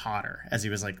lot hotter, as he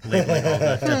was, like, labeling all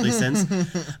the deadly sins.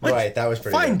 Like, right, that was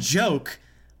pretty fine good. Joke,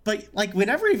 but, like, we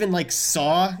never even, like,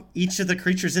 saw each of the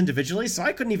creatures individually, so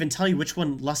I couldn't even tell you which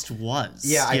one Lust was.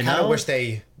 Yeah, I kind of wish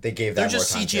they gave that more time. They're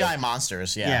just CGI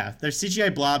monsters, yeah. Yeah, they're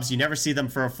CGI blobs. You never see them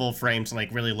for a full frame to,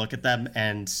 like, really look at them,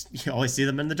 and you always see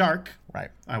them in the dark. Right.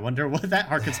 I wonder what that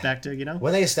harkens back to,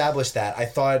 When they established that, I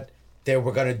thought they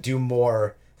were going to do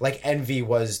more... Like, Envy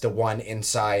was the one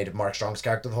inside Mark Strong's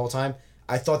character the whole time.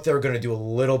 I thought they were going to do a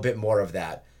little bit more of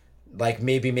that. Like,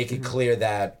 maybe make it clear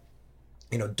that,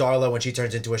 Darla, when she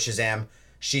turns into a Shazam,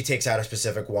 she takes out a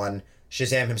specific one.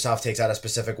 Shazam himself takes out a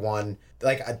specific one.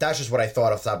 Like, that's just what I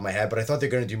thought off the top of my head. But I thought they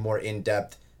were going to do more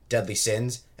in-depth Deadly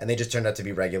Sins. And they just turned out to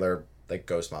be regular, like,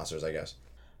 ghost monsters, I guess.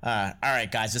 All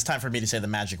right, guys. It's time for me to say the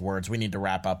magic words. We need to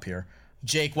wrap up here.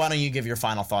 Jake, why don't you give your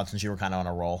final thoughts since you were kind of on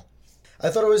a roll? I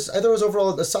thought it was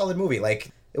overall a solid movie. Like,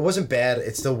 it wasn't bad.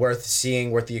 It's still worth seeing,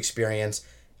 worth the experience.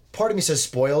 Part of me says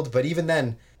spoiled, but even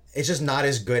then, it's just not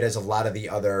as good as a lot of the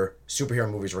other superhero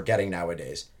movies we're getting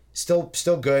nowadays. Still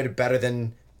good, better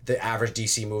than the average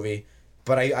DC movie,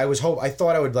 but I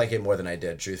thought I would like it more than I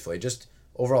did, truthfully. Just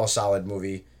overall solid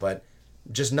movie, but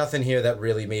just nothing here that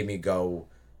really made me go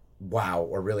wow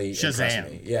or really impressed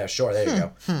me. Yeah, sure, there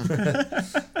you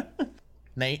go.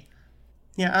 Nate?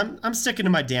 Yeah, I'm sticking to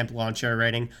my damp lawn chair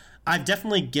rating. I've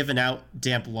definitely given out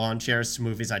damp lawn chairs to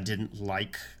movies I didn't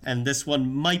like, and this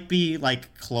one might be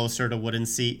like closer to Wooden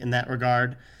Seat in that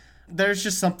regard. There's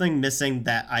just something missing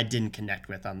that I didn't connect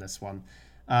with on this one.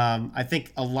 I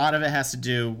think a lot of it has to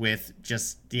do with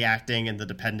just the acting and the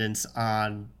dependence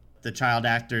on the child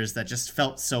actors that just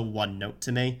felt so one note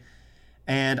to me.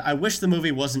 And I wish the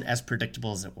movie wasn't as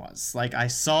predictable as it was. Like, I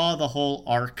saw the whole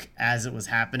arc as it was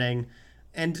happening,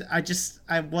 and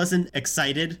I wasn't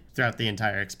excited throughout the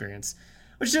entire experience,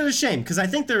 which is a shame because I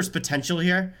think there's potential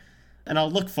here, and I'll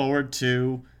look forward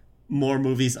to more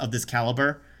movies of this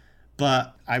caliber.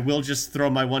 But I will just throw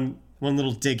my one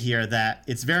little dig here that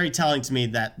it's very telling to me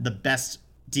that the best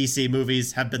DC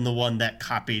movies have been the one that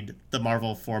copied the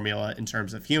Marvel formula in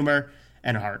terms of humor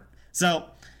and heart. So,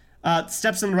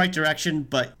 steps in the right direction,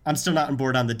 but I'm still not on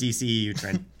board on the DCEU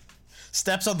train.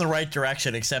 Steps on the right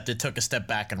direction, except it took a step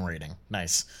back in rating.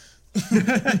 Nice.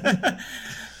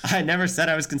 I never said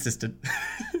I was consistent.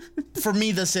 For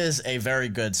me, this is a very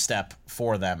good step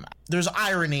for them. There's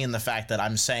irony in the fact that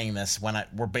I'm saying this when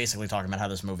we're basically talking about how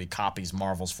this movie copies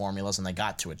Marvel's formulas and they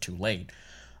got to it too late.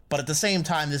 But at the same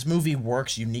time, this movie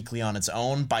works uniquely on its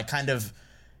own by kind of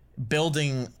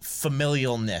building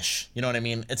familial niche. You know what I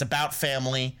mean? It's about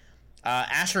family.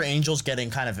 Asher Angel's getting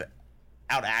kind of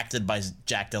outacted by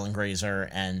Jack Dylan Grazer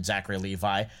and Zachary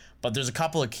Levi, but there's a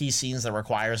couple of key scenes that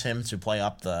requires him to play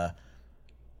up the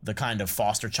kind of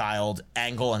foster child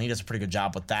angle, and he does a pretty good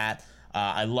job with that.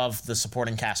 I love the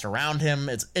supporting cast around him.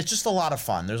 It's just a lot of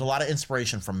fun. There's a lot of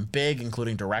inspiration from Big,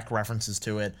 including direct references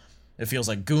to it. It feels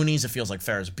like Goonies. It feels like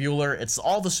Ferris Bueller. It's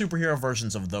all the superhero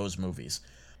versions of those movies.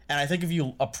 And I think if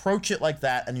you approach it like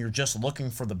that and you're just looking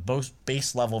for the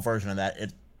base level version of that,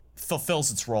 it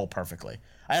fulfills its role perfectly.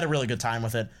 I had a really good time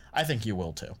with it. I think you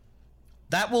will too.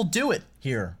 That will do it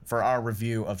here for our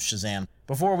review of Shazam.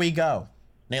 Before we go,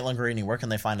 Nate Longarini, where can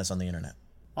they find us on the internet?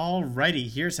 Alrighty,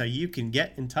 here's how you can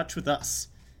get in touch with us.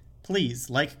 Please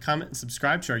like, comment, and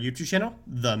subscribe to our YouTube channel,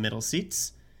 The Middle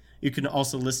Seats. You can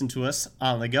also listen to us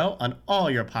on the go on all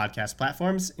your podcast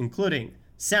platforms, including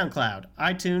SoundCloud,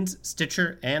 iTunes,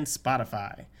 Stitcher, and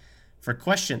Spotify. For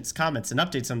questions, comments, and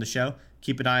updates on the show,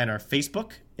 keep an eye on our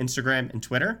Facebook, Instagram, and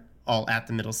Twitter, all at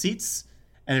The Middle Seats.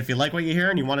 And if you like what you hear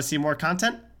and you want to see more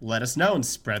content, let us know and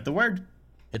spread the word.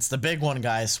 It's the big one,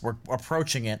 guys. We're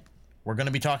approaching it. We're going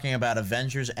to be talking about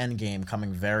Avengers Endgame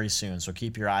coming very soon, so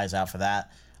keep your eyes out for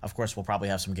that. Of course, we'll probably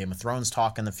have some Game of Thrones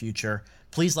talk in the future.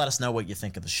 Please let us know what you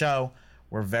think of the show.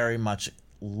 We're very much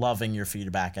loving your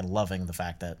feedback and loving the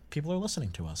fact that people are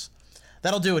listening to us.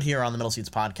 That'll do it here on the Middle Seats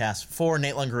podcast. For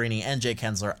Nate Longarini and Jay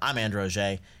Kensler, I'm Andrew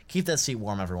Auger. Keep that seat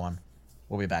warm, everyone.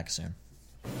 We'll be back soon.